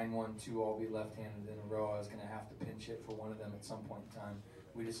my 9-1-2 all be left-handed in a row, I was going to have to pinch hit for one of them at some point in time.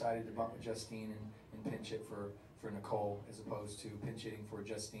 We decided to bunt with Justine and pinch hit for Nicole as opposed to pinch hitting for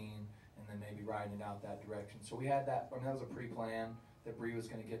Justine and then maybe riding it out that direction. So we had that. I mean, that was a pre-plan that Bree was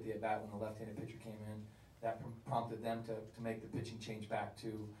going to get the at-bat when the left-handed pitcher came in. That prompted them to make the pitching change back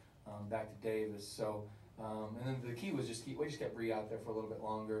to Davis. So, and then the key was we just kept Bree out there for a little bit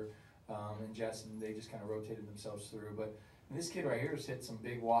longer, and Jess, and they just kind of rotated themselves through. But this kid right here has hit some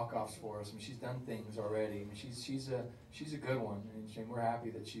big walk-offs for us. I mean, she's done things already. I mean, she's a good one, and we're happy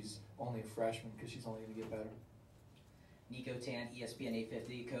that she's only a freshman because she's only going to get better. Nico Tan, ESPN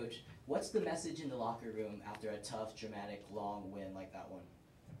 850. Coach, what's the message in the locker room after a tough, dramatic, long win like that one?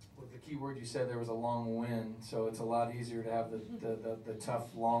 Well, the key word you said there was a long win, so it's a lot easier to have the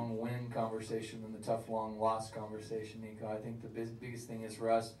tough, long win conversation than the tough, long loss conversation, Nico. I think the biggest thing is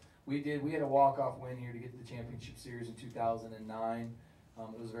for us, we had a walk-off win here to get to the championship series in 2009.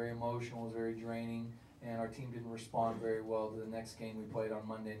 It was very emotional, it was very draining, and our team didn't respond very well to the next game we played on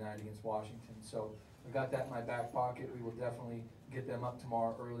Monday night against Washington. So I got that in my back pocket. We will definitely get them up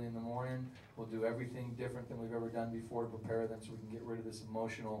tomorrow early in the morning. We'll do everything different than we've ever done before to prepare them so we can get rid of this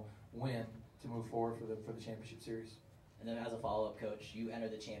emotional win to move forward for the championship series. And then as a follow-up, Coach, you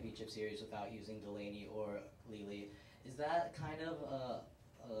entered the championship series without using Delaney or Lily. Is that kind of a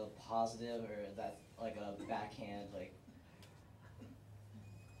positive, or that like a backhand, like,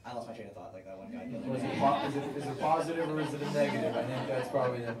 I lost my train of thought like that one guy did. Is it positive or is it a negative? I think that's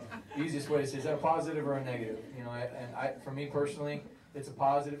probably the easiest way to say, is that a positive or a negative? You know, for me personally, it's a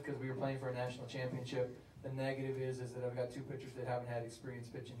positive because we were playing for a national championship. The negative is that I've got two pitchers that haven't had experience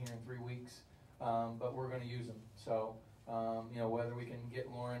pitching here in 3 weeks, but we're going to use them. So, you know, whether we can get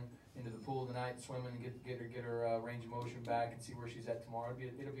Lauren into the pool tonight, swimming, and get her range of motion back and see where she's at tomorrow,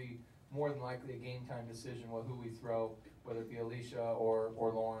 it'll be more than likely a game time decision who we throw, whether it be Alicia or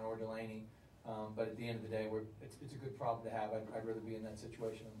Lauren or Delaney. But at the end of the day, it's a good problem to have. I'd rather be in that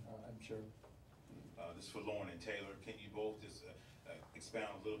situation, I'm sure. This is for Lauren and Taylor. Can you both just expound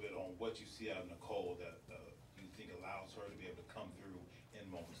a little bit on what you see out of Nicole that you think allows her to be able to come through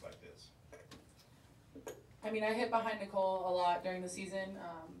in moments like this? I mean, I hit behind Nicole a lot during the season.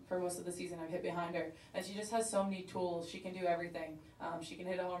 For most of the season, I've hit behind her. And she just has so many tools. She can do everything. She can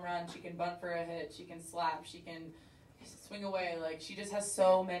hit a home run. She can bunt for a hit. She can slap. She can swing away. Like, she just has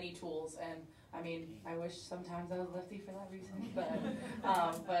so many tools. And, I mean, I wish sometimes I was lefty for that reason.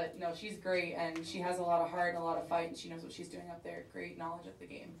 But no, she's great. And she has a lot of heart and a lot of fight. And she knows what she's doing up there. Great knowledge of the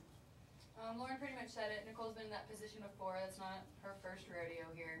game. Lauren pretty much said it. Nicole's been in that position before. That's not her first rodeo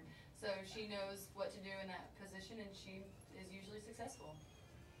here. So she knows what to do in that position, and she is usually successful.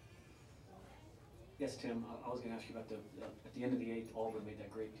 Yes, Tim, I was going to ask you about at the end of the 8th, Auburn made that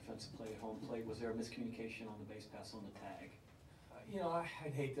great defensive play at home plate. Was there a miscommunication on the base pass on the tag? You know,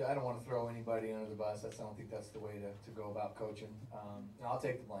 I'd hate to, I don't want to throw anybody under the bus. I don't think that's the way to go about coaching. You know, I'll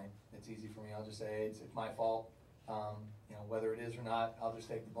take the blame. It's easy for me. I'll just say, hey, it's my fault. You know, whether it is or not, I'll just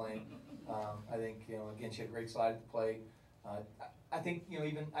take the blame. I think, you know, again, she had a great slide at the plate. I think, you know,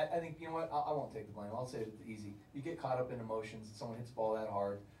 I think, you know what, I won't take the blame. I'll say it's easy. You get caught up in emotions and someone hits the ball that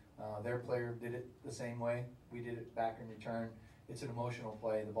hard. Their player did it the same way. We did it back in return. It's an emotional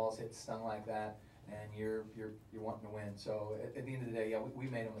play. The ball's hit stung like that, and you're wanting to win. So at the end of the day, yeah, we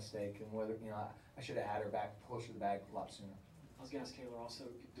made a mistake, and whether, you know, I should have had her back closer to the bag a lot sooner. I was going to ask Taylor also,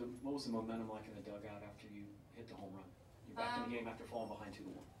 what was the momentum like in the dugout after you hit the home run? You're back in the game after falling behind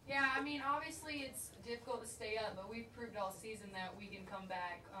 2-1. Yeah, I mean, obviously it's difficult to stay up, but we've proved all season that we can come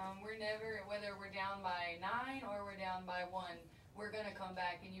back. We're never, whether we're down by 9 or we're down by 1, we're going to come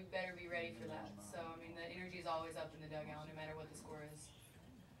back, and you better be ready for that. So, I mean, the energy is always up in the dugout, no matter what the score is.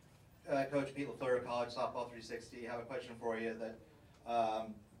 Coach Pete LaFleur, College Softball 360. I have a question for you that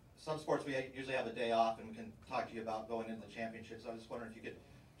some sports we usually have a day off and we can talk to you about going into the championships. I was just wondering if you could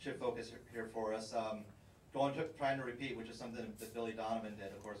shift focus here for us. Trying to repeat, which is something that Billy Donovan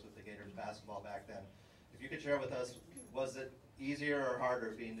did, of course, with the Gators basketball back then. If you could share with us, was it easier or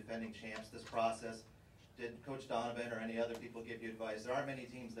harder being defending champs, this process? Did Coach Donovan or any other people give you advice? There aren't many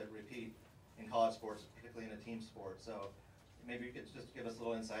teams that repeat in college sports, particularly in a team sport. So maybe you could just give us a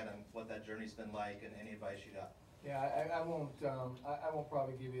little insight on what that journey's been like and any advice you got. Yeah, I won't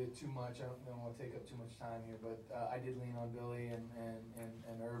probably give you too much. I don't want to take up too much time here, but I did lean on Billy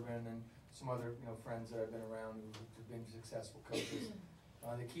and Irvin and some other friends that I've been around who've been successful coaches.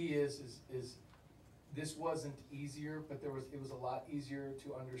 The key is this wasn't easier, but it was a lot easier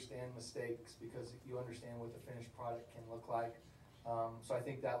to understand mistakes because you understand what the finished product can look like. So I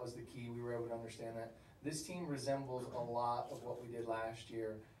think that was the key. We were able to understand that. This team resembles a lot of what we did last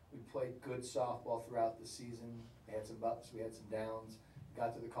year. We played good softball throughout the season. We had some ups, we had some downs.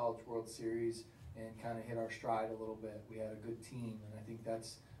 Got to the College World Series and kind of hit our stride a little bit. We had a good team, and I think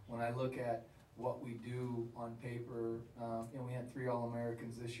that's when I look at what we do on paper. We had 3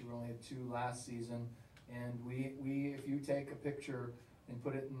 All-Americans this year. We only had 2 last season, and we if you take a picture and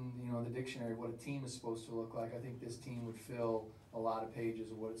put it in the dictionary of what a team is supposed to look like, I think this team would fill a lot of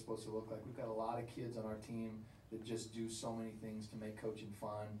pages of what it's supposed to look like. We've got a lot of kids on our team that just do so many things to make coaching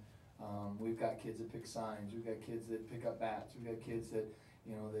fun. We've got kids that pick signs. We've got kids that pick up bats. We've got kids that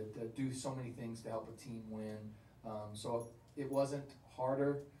that do so many things to help a team win. So it wasn't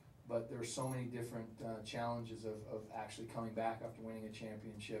harder, but there's so many different challenges of actually coming back after winning a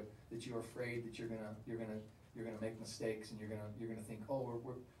championship that you're afraid that you're gonna make mistakes and you're gonna think, oh,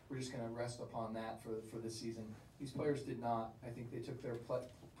 we're just gonna rest upon that for this season. These players did not. I think they took their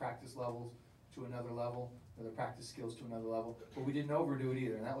practice levels to another level, or their practice skills to another level. But we didn't overdo it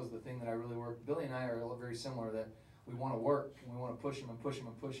either, and that was the thing that I really worked. Billy and I are very similar, that we want to work, and we want to push them and push them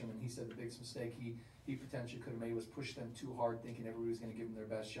and push them, and he said the biggest mistake he potentially could have made was push them too hard, thinking everybody was going to give them their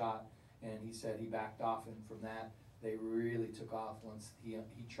best shot, and he said he backed off, and from that, they really took off once he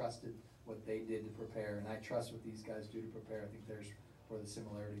trusted what they did to prepare, and I trust what these guys do to prepare. I think there's where the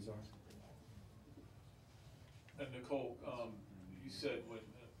similarities are. And Nicole, you said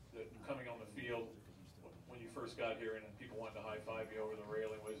that coming on the field when you first got here and people wanted to high-five you over the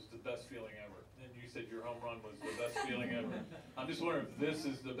railing was the best feeling ever. And you said your home run was the best feeling ever. I'm just wondering if this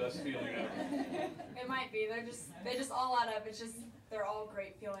is the best feeling ever. It might be. They just all add up. They're all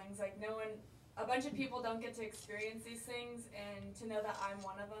great feelings. Like a bunch of people don't get to experience these things, and to know that I'm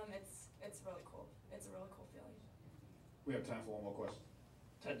one of them, it's really cool. It's a really cool feeling. We have time for one more question.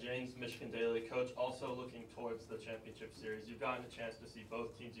 Ted James, Michigan Daily. Coach, also looking towards the championship series, you've gotten a chance to see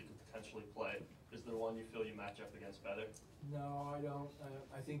both teams you could potentially play. Is there one you feel you match up against better? No, I don't.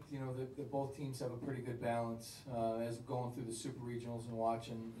 I think that both teams have a pretty good balance. As going through the super regionals and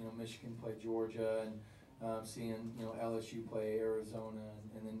watching Michigan play Georgia and seeing LSU play Arizona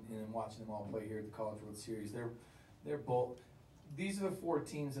and then watching them all play here at the College World Series. They're both. These are the 4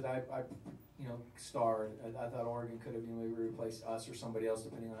 teams that I starred. I thought Oregon could have maybe replaced us or somebody else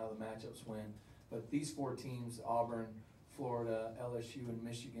depending on how the matchups went. But these 4 teams, Auburn, Florida, LSU, and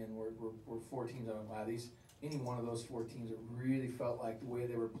Michigan, were 4 teams. I went, wow, any one of those 4 teams, it really felt like the way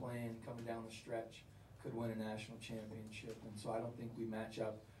they were playing coming down the stretch could win a national championship. And so I don't think we match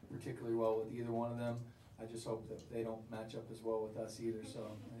up particularly well with either one of them. I just hope that they don't match up as well with us either.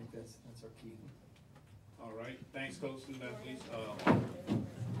 So I think that's our key. All right. Thanks, Coach. Do that, please.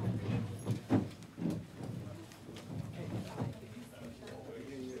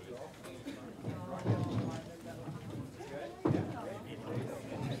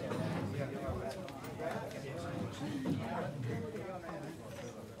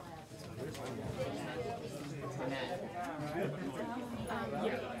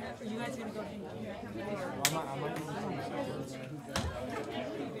 Are you guys gonna go hang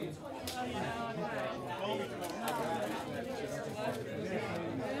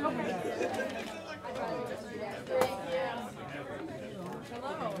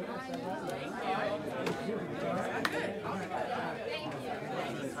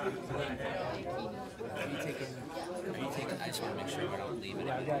I just want to make sure I don't leave it.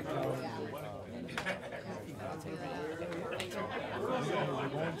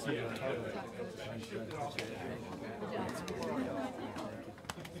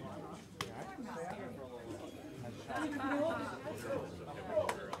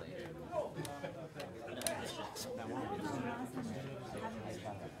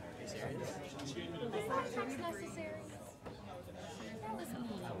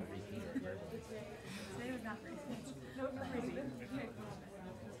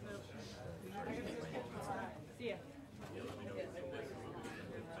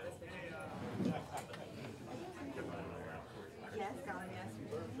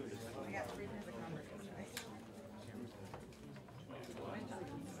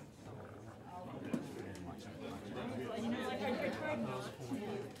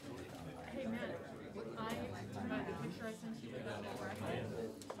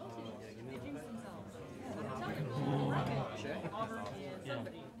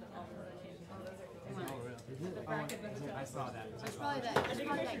 somebody offered a championship. The bracket was I saw that. It's probably that guy. It's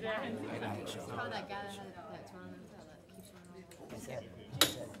probably that guy that keeps running It said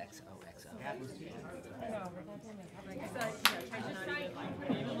XOXO. I know, but that didn't make I thought, I just tried to put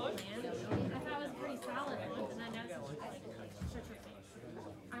it in the plan. I thought it was pretty solid one, and then that's just like, shut your face.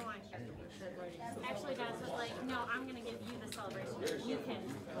 I want to check it. Actually, that's what, like, no, I'm gonna give you the celebration. You can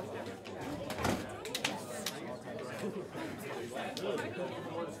post everything.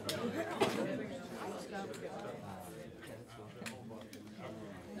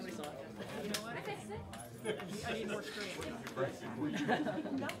 Nobody saw it. You know what? I fixed it. I need more screen.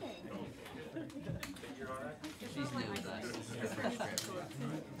 Nothing. She's new with us.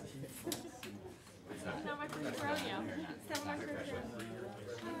 It's not my first rodeo. It's not my first rodeo.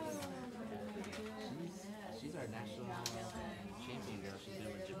 She's our national champion girl. She's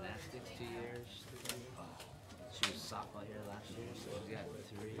been with gymnastics 2 years. She was softball here last year, so she's got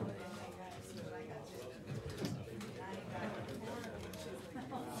 3.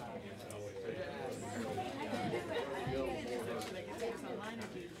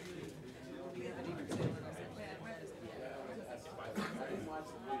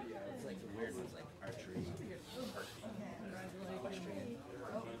 It's like the weird ones, like archery, equestrian.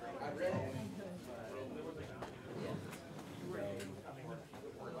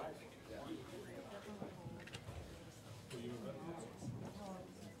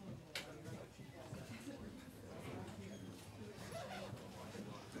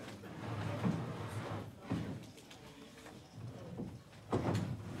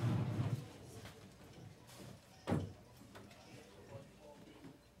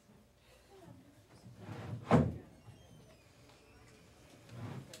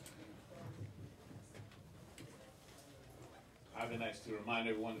 I've been asked to remind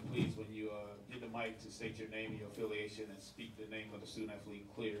everyone to please, when you get the mic, to state your name and your affiliation and speak the name of the student athlete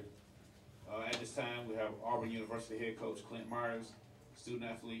clear. At this time, we have Auburn University head coach Clint Myers, student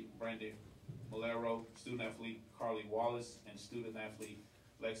athlete Brandon Malero, student athlete Carly Wallace, and student athlete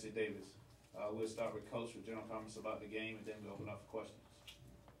Lexi Davis. We'll start with Coach with general comments about the game, and then we'll open up for questions.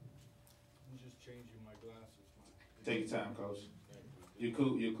 I'm just changing my glasses. Take your time, Coach. You're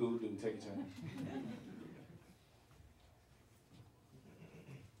cool, dude. Take your time.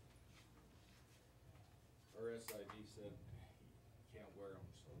 Our SID said you can't wear them,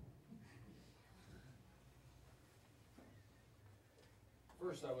 so.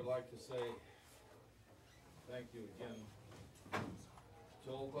 First, I would like to say thank you again to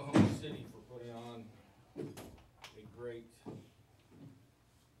Oklahoma City for putting on a great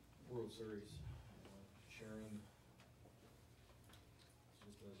World Series. Sharon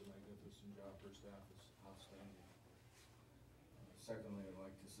just does a magnificent job. Her staff is outstanding. Secondly, I'd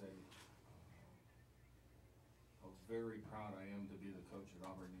like to say how very proud I am to be the coach at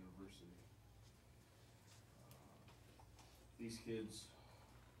Auburn University. These kids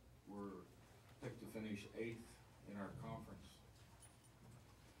were picked to finish 8th in our conference.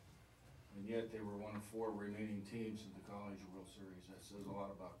 And yet they were one of 4 remaining teams in the College World Series. That says a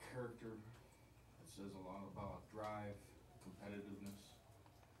lot about character. It says a lot about drive, competitiveness.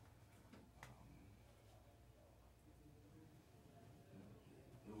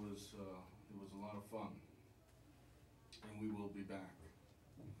 It was a lot of fun, and we will be back.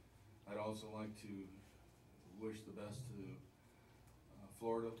 I'd also like to wish the best to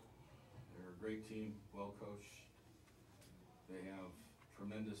Florida. They're a great team, well coached. They have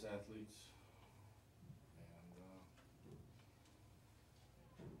tremendous athletes, and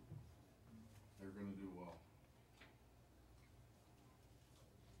they're going to do well.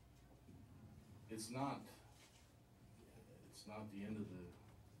 It's not the end of the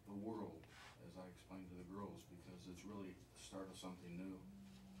world, as I explained to the girls, because it's really the start of something new.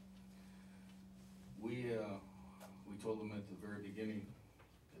 We told them at the very beginning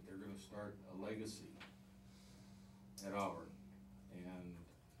that they're going to start a legacy at Auburn, and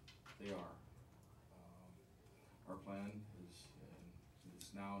they are. Our plan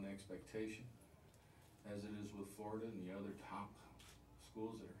is now an expectation, as it is with Florida and the other top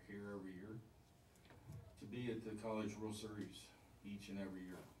schools that are here every year, to be at the College World Series each and every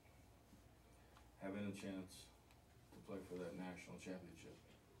year, having a chance to play for that national championship.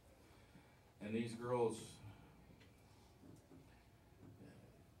 And these girls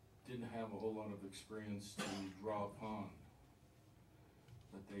didn't have a whole lot of experience to draw upon,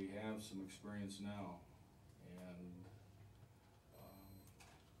 but they have some experience now. And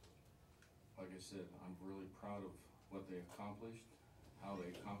like I said, I'm really proud of what they accomplished, how they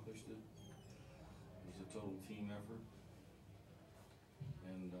accomplished it. It was a total team effort.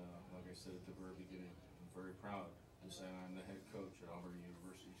 And like I said at the very beginning, I'm very proud and saying I'm the head coach at Auburn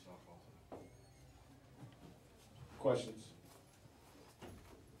University softball team. Questions?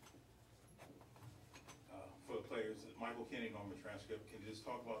 For the players, Michael Kenny, Norman transcript, can you just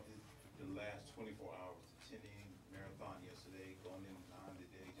talk about the last 24 hours, the 10-inning marathon yesterday, going in on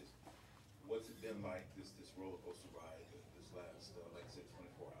today, just what's it been like, this roller coaster ride, this last, like I said,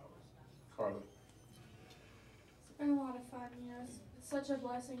 24 hours? Carla? It's been a lot of fun, you know, it's such a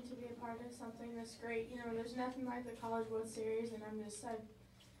blessing to be a part of something this great. You know, there's nothing like the College World Series, and I'm just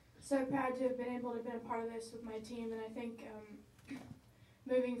so proud to have been able to be a part of this with my team, and I think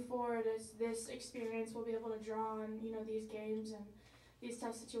moving forward as this experience we'll be able to draw on, you know, these games and these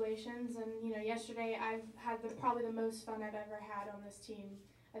tough situations. And, you know, yesterday I've had probably the most fun I've ever had on this team.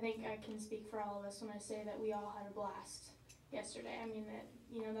 I think I can speak for all of us when I say that we all had a blast yesterday. I mean,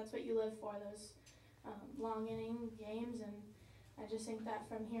 you know, that's what you live for, those long inning games, and I just think that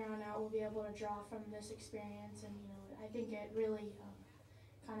from here on out we'll be able to draw from this experience, and, you know, I think it really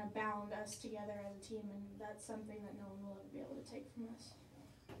kind of bound us together as a team, and that's something that no one will ever be able to take from us.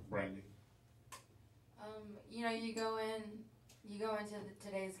 Brandy? You know, you go into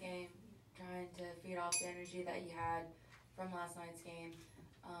today's game trying to feed off the energy that you had from last night's game.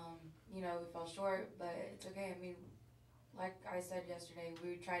 You know, we fell short, but it's okay. I mean, like I said yesterday,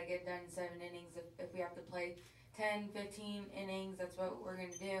 we would try to get it done in 7 innings. If we have to play 10, 15 innings, that's what we're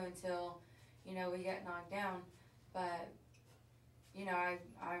going to do until, you know, we get knocked down. But, you know, I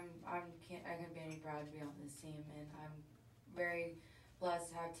couldn't be any proud to be on this team, and I'm very blessed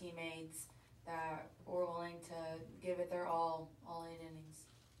to have teammates that were willing to give it their all 8 innings.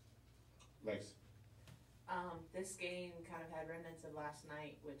 Lex? This game kind of had remnants of last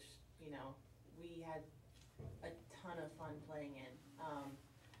night, which, you know, we had a ton of fun playing in.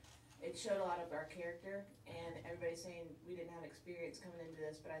 It showed a lot of our character, and everybody's saying we didn't have experience coming into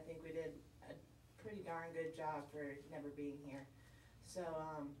this, but I think we did a pretty darn good job for never being here. So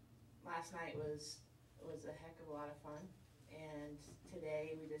last night was a heck of a lot of fun, and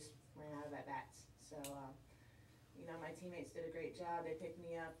today we just ran out of at-bats. So, you know, my teammates did a great job. They picked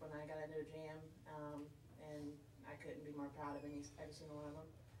me up when I got into a jam, and I couldn't be more proud of every single one of them.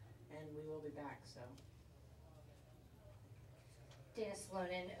 And we will be back, so. Dana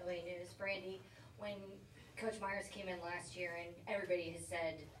Slonin, OA News. Brandy, when Coach Myers came in last year, and everybody has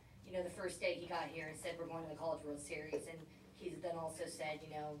said, you know, the first day he got here and said we're going to the College World Series, and he's then also said, you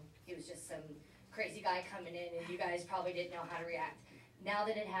know, he was just some crazy guy coming in, and you guys probably didn't know how to react. Now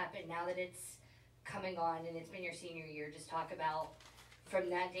that it happened, now that it's coming on, and it's been your senior year, just talk about from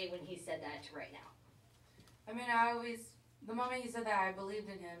that day when he said that to right now. I mean, the moment he said that, I believed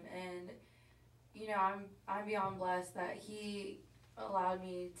in him, and, you know, I'm beyond blessed that he allowed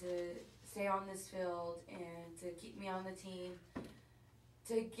me to stay on this field and to keep me on the team,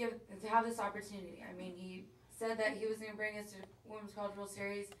 to have this opportunity. I mean, he said that he was going to bring us to the Women's College World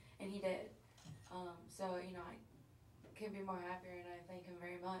Series, and he did. So, you know, I couldn't be more happier, and I thank him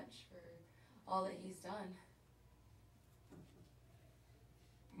very much for all that he's done.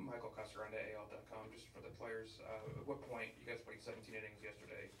 Michael Casaranda, AL.com, just for the players. At what point, you guys played 17 innings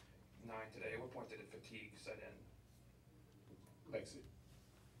yesterday, 9 today, at what point did the fatigue set in? Lexi?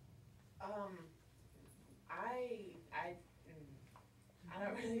 I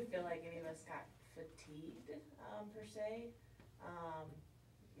don't really feel like any of us got fatigued, per se.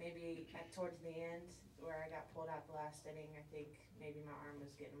 Maybe towards the end, where I got pulled out the last inning, I think maybe my arm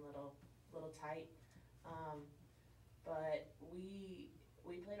was getting a little tight. But we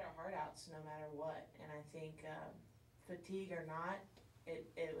played our heart outs no matter what, and I think fatigue or not,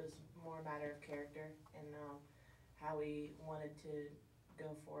 it was more a matter of character and how we wanted to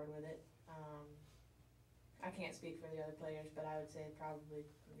go forward with it. I can't speak for the other players, but I would say probably,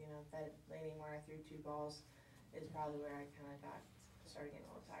 you know, that inning where I threw 2 balls is probably where I kind of started getting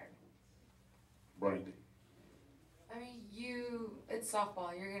a little tired. Brandy? I mean, it's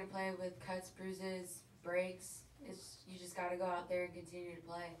softball. You're going to play with cuts, bruises, breaks. You just got to go out there and continue to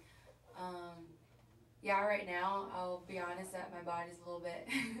play. Yeah, right now, I'll be honest that my body's a little bit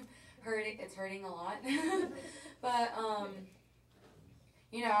hurting. It's hurting a lot. But,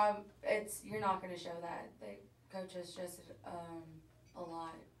 you know, you're not going to show that. The coach has just a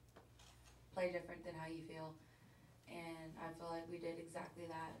lot. Play different than how you feel. And I feel like we did exactly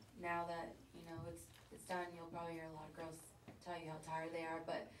that. Now that, you know, it's done, you'll probably hear a lot of girls tell you how tired they are.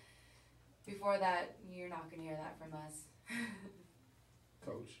 But before that, you're not going to hear that from us.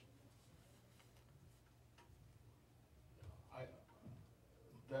 Coach?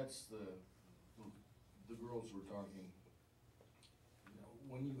 That's the girls were talking, you know,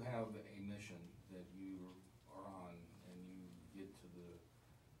 when you have a mission that you are on and you get to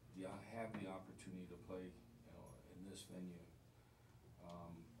have the opportunity to play, you know, in this venue.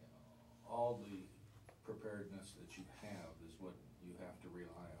 All the preparedness that you have is what you have to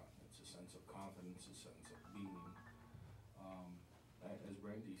rely on. It's a sense of confidence, a sense of being. As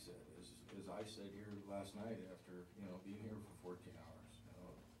Brandy said, as I said here last night after, being here for 14 hours,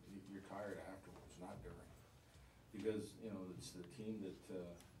 you're tired afterwards, not during. Because, it's the team that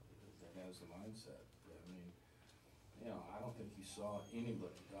has the mindset. I mean, I don't think you saw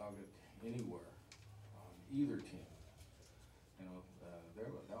anybody dog it anywhere on either team.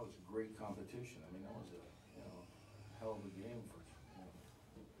 That was great competition. I mean, that was a hell of a game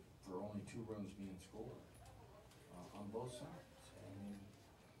for only 2 runs being scored on both sides. I mean,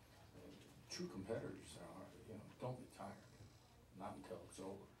 true competitors are, don't get tired, not until it's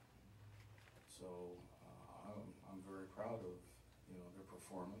over. So I'm very proud of their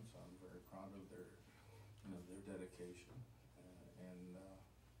performance. I'm very proud of their their dedication, and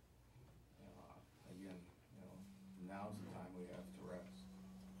again, now's the time we have to rest.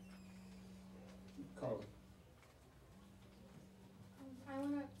 Carly. I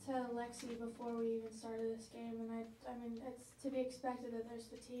went up to Lexi before we even started this game, and I mean, it's to be expected that there's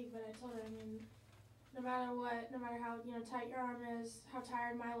fatigue, but I told her, I mean, no matter what, no matter how, tight your arm is, how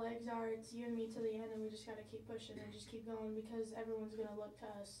tired my legs are, it's you and me to the end, and we just got to keep pushing and just keep going because everyone's going to look to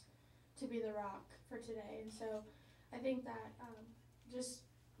us to be the rock for today. And so I think that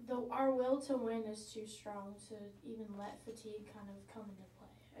our will to win is too strong to even let fatigue kind of come into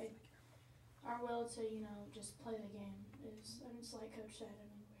play. Our will to, just play the game is, it's like Coach said, I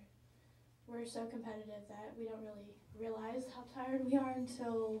mean, we're so competitive that we don't really realize how tired we are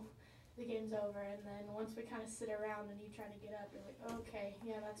until the game's over, and then once we kind of sit around and you try to get up, you're like, okay,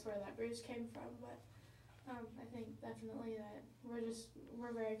 yeah, that's where that bruise came from. But I think definitely that we're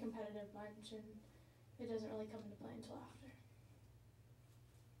a very competitive bunch, and it doesn't really come into play until after.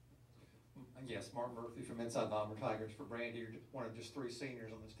 Yes, Mark Murphy from Inside the Auburn Tigers for Brandy. You're one of just 3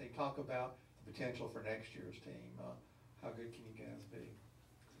 seniors on this team. Talk about the potential for next year's team. How good can you guys be?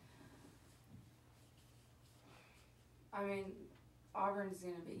 I mean, Auburn's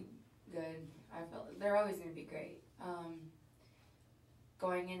going to be good. I felt they're always going to be great.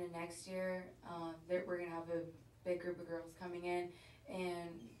 Going into next year, we're going to have a big group of girls coming in,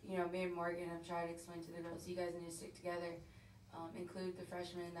 and me and Morgan have tried to explain to the girls, you guys need to stick together. Include the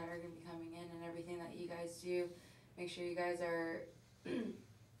freshmen that are going to be coming in and everything that you guys do. Make sure you guys are,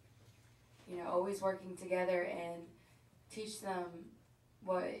 always working together and teach them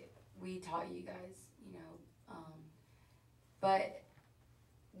what we taught you guys. But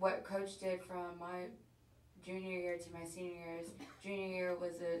what Coach did from my junior year to my senior year is, junior year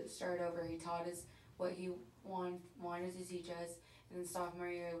was a start over. He taught us what he wanted to teach us, and then sophomore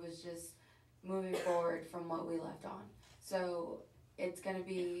year was just moving forward from what we left on. So it's going to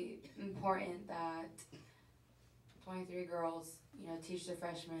be important that 23 girls, teach the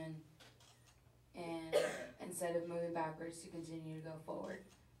freshmen, and instead of moving backwards, to continue to go forward.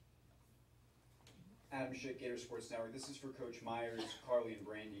 Adam Schick, Gator Sports Network. This is for Coach Myers, Carly, and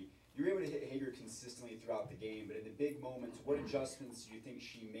Brandy. You were able to hit Hager consistently throughout the game, but in the big moments, what adjustments do you think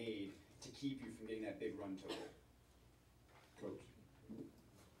she made to keep you from getting that big run total? Coach.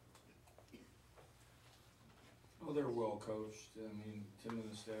 Well, they're well coached. I mean, Tim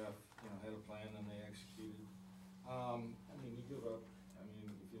and the staff, had a plan and they executed. I mean, you give up. I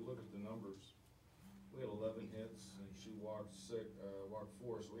mean, if you look at the numbers, we had 11 hits and she walked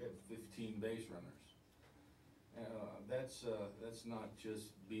 4, so we had 15 base runners. That's not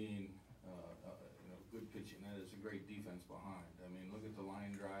just being good pitching. That is a great defense behind. I mean, look at the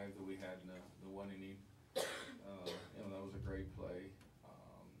line drive that we had in the 1 inning. That was a great play.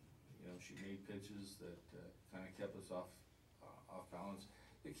 She made pitches that kind of kept us off balance.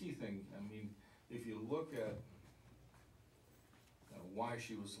 The key thing, I mean, if you look at why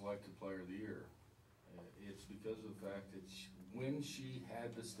she was selected Player of the Year, it's because of the fact that when she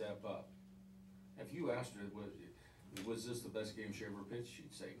had to step up, if you asked her, was this the best game she ever pitched,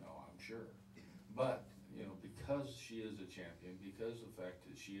 she'd say no, I'm sure. But, because she is a champion, because of the fact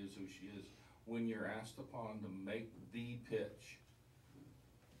that she is who she is, when you're asked upon to make the pitch,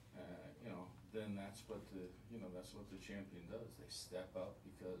 then that's what the champion does. They step up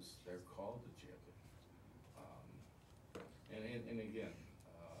because they're called the champion. And again,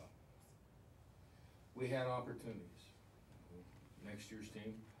 we had opportunities. Next year's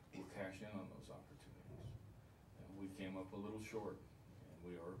team will cash in on those opportunities. And we came up a little short, and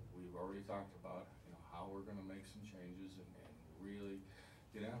we've already talked about how we're going to make some changes and really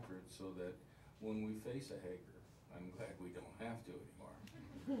get after it so that when we face a Hager, I'm glad we don't have to anymore.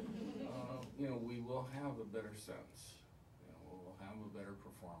 We will have a better sense. We'll have a better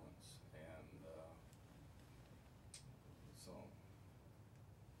performance, and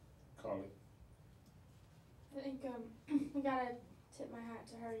we gotta tip my hat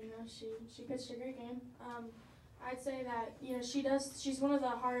to her. You know, she pitched a great game. I'd say that, you know, she's one of the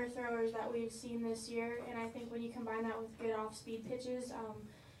harder throwers that we've seen this year, and I think when you combine that with good off-speed pitches,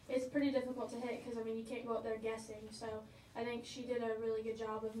 it's pretty difficult to hit because, I mean, you can't go up there guessing. So I think she did a really good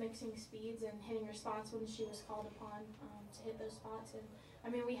job of mixing speeds and hitting her spots when she was called upon to hit those spots. And, I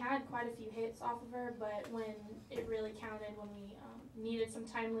mean, we had quite a few hits off of her, but when it really counted, when we needed some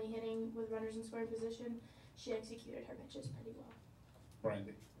timely hitting with runners in scoring position, she executed her pitches pretty well.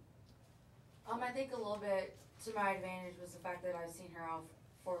 Brandy. I think a little bit to my advantage was the fact that I've seen her off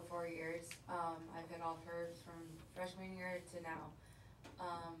for 4 years. I've hit off her from freshman year to now.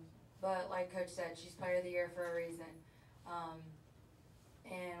 But like Coach said, she's Player of the Year for a reason.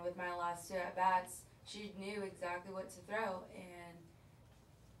 And with my last 2 at-bats, she knew exactly what to throw. And,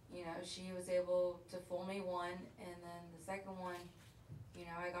 you know, she was able to fool me one, and then the second one, you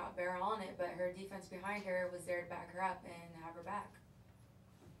know, I got barrel on it, but her defense behind her was there to back her up and have her back.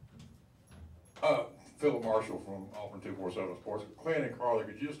 Philip Marshall from Auburn 247 Sports. Clint and Carly,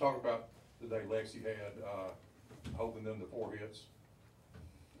 could you just talk about the day Lexi had, holding them to 4 hits?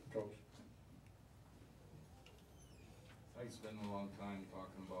 Coach? I spent a long time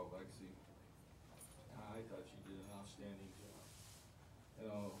talking about Lexi. I thought she did an outstanding job. You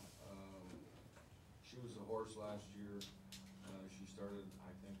know, she was a horse last year. She started,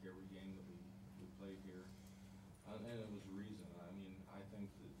 I think, every game that we played here. And it was a reason. I mean, I think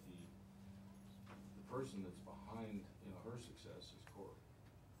that the person that's behind, you know, her success is Corey.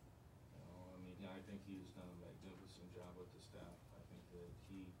 You know, I mean, I think he has done a magnificent job with the staff. I think that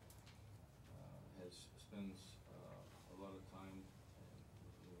he spends a lot of time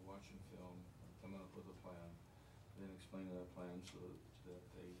watching film, coming up with a plan, then explaining that plan so that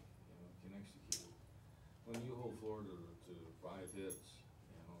they, you know, can execute it. When you hold Florida to 5 hits,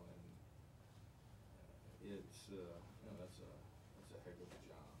 you know, and it's you know, that's a heck of a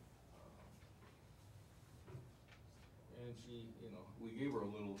job. And she, you know, we gave her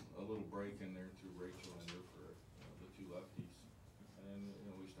a little break in there through Rachel and her for, you know, the 2 lefties, and, you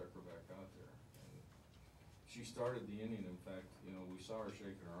know, we stuck her back out there. And she started the inning. In fact, you know, we saw her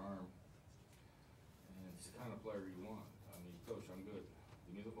shaking her arm, and it's the kind of player you want. I mean, Coach, I'm good.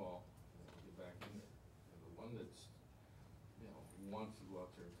 Give me the ball. You know, get back in there. And the one that's, you know, wants to go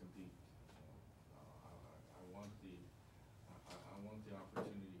out there and compete. You know, I want the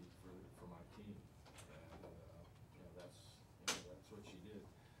opportunity for my team, and you know, that's what she did.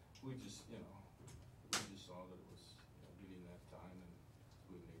 We just, you know, saw that it was, you know, getting that time, and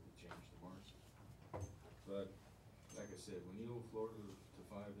we made the change to March. But like I said, when you hold Florida to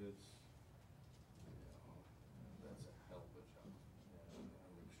 5 hits, you know, that's a hell of a job. And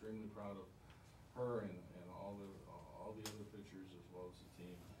I'm extremely proud of her and all the other pitchers as well as the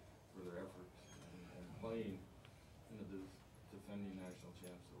team for their efforts and playing, you know, the defending national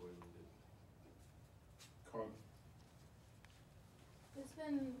champs the way we did. Carl.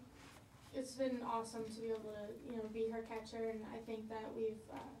 It's been awesome to be able to, you know, be her catcher, and I think that we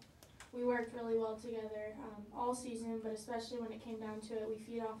worked really well together all season, but especially when it came down to it, we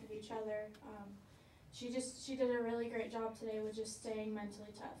feed off of each other. She did a really great job today with just staying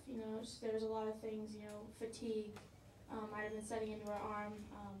mentally tough. You know, there's a lot of things, you know, fatigue might have been setting into her arm.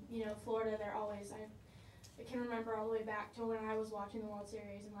 You know, Florida, they're always, I can remember all the way back to when I was watching the World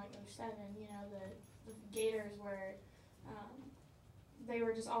Series in like 07, you know, the Gators were, they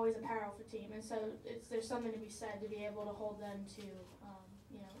were just always a powerful team, and so there's something to be said to be able to hold them to,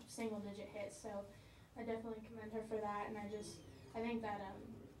 you know, single-digit hits. So I definitely commend her for that, and I think that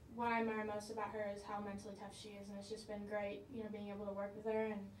what I admire most about her is how mentally tough she is, and it's just been great, you know, being able to work with her,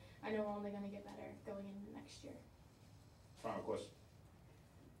 and I know we're only going to get better going into next year. Final question.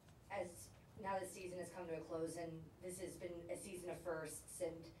 As now the season has come to a close, and this has been a season of firsts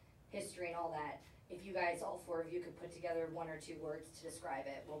and history and all that, if you guys, all 4 of you, could put together 1 or 2 words to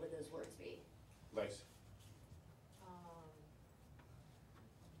describe it, what would those words be? Lex.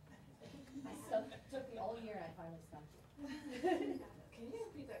 It took me all year and I finally stumped you. Can you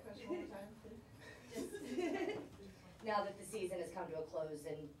repeat that question one more time, please? Now that the season has come to a close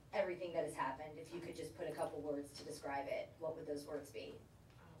and everything that has happened, if you could just put a couple words to describe it, what would those words be?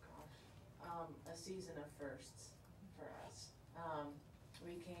 Oh gosh, a season of firsts for us.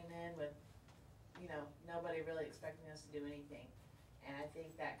 We came in with, you know, nobody really expecting us to do anything, and I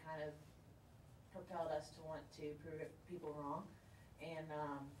think that kind of propelled us to want to prove people wrong. And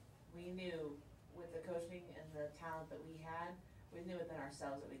we knew with the coaching and the talent that we had, we knew within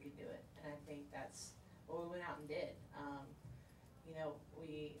ourselves that we could do it, and I think that's what we went out and did. You know,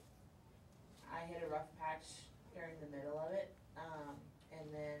 I hit a rough patch during the middle of it, and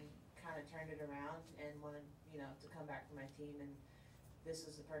then kind of turned it around and wanted, to come back for my team, and this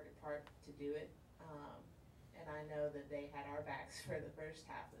is the perfect part to do it. And I know that they had our backs for the first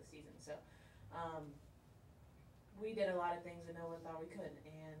half of the season, so we did a lot of things that no one thought we could,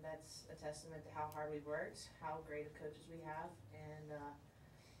 and that's a testament to how hard we've worked, how great of coaches we have, and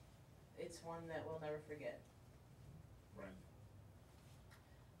it's one that we'll never forget. Right.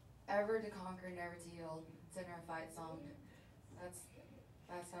 Ever to conquer, never to yield. It's in our fight song.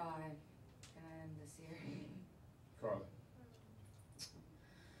 That's how I'm gonna end this year. Carly.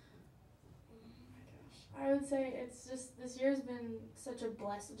 I would say it's just, this year's been such a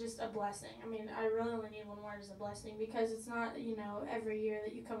just a blessing. I mean, I really only need one word as a blessing, because it's not, every year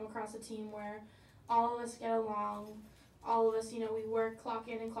that you come across a team where all of us get along, all of us, we work, clock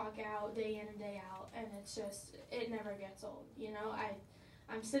in and clock out, day in and day out, and it's just, it never gets old,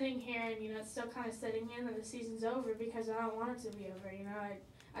 I'm sitting here and, it's still kind of setting in that the season's over, because I don't want it to be over,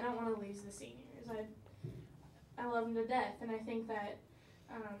 I don't want to lose the seniors. I love them to death, and I think that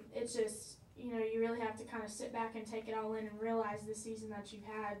it's just, you really have to kind of sit back and take it all in and realize the season that you've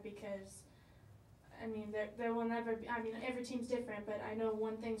had, because, there will never be, every team's different, but I know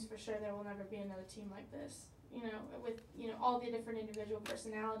one thing's for sure, there will never be another team like this, with, all the different individual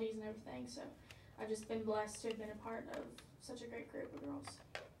personalities and everything, so I've just been blessed to have been a part of such a great group of girls.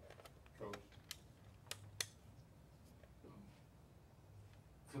 Coach.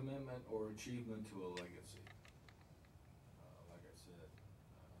 Commitment or achievement to a legacy. Like I said,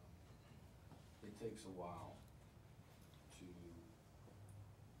 it takes a while to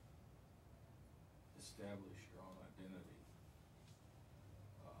establish your own identity.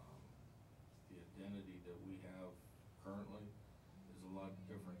 The identity that we have currently is a lot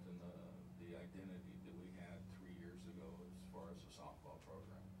different than the identity that we had 3 years ago as far as the softball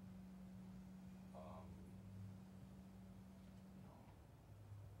program.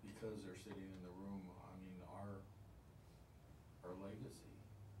 Because they're sitting in the room, our legacy,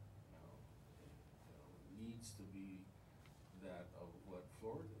 needs to be that of what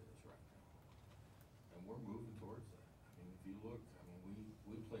Florida is right now, and we're moving towards that. If you look,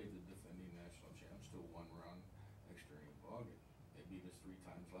 we played the defending national champs to a 1-run extra inning ballgame. They beat us 3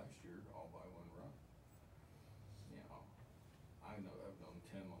 times last year, all by 1 run. I've known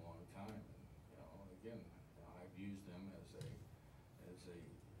Tim a long time, and again, I've used them as a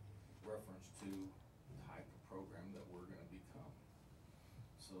reference to the type of program that we're going to become,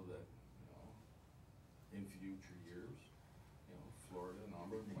 so that in future years, Florida and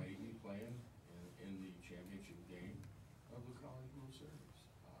Auburn may be playing in the championship game of the College World Series.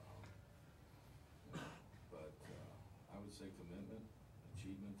 But I would say commitment,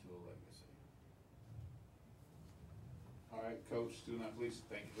 achievement to a legacy. All right, Coach, student athletes,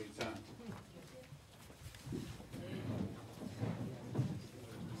 thank you for your time.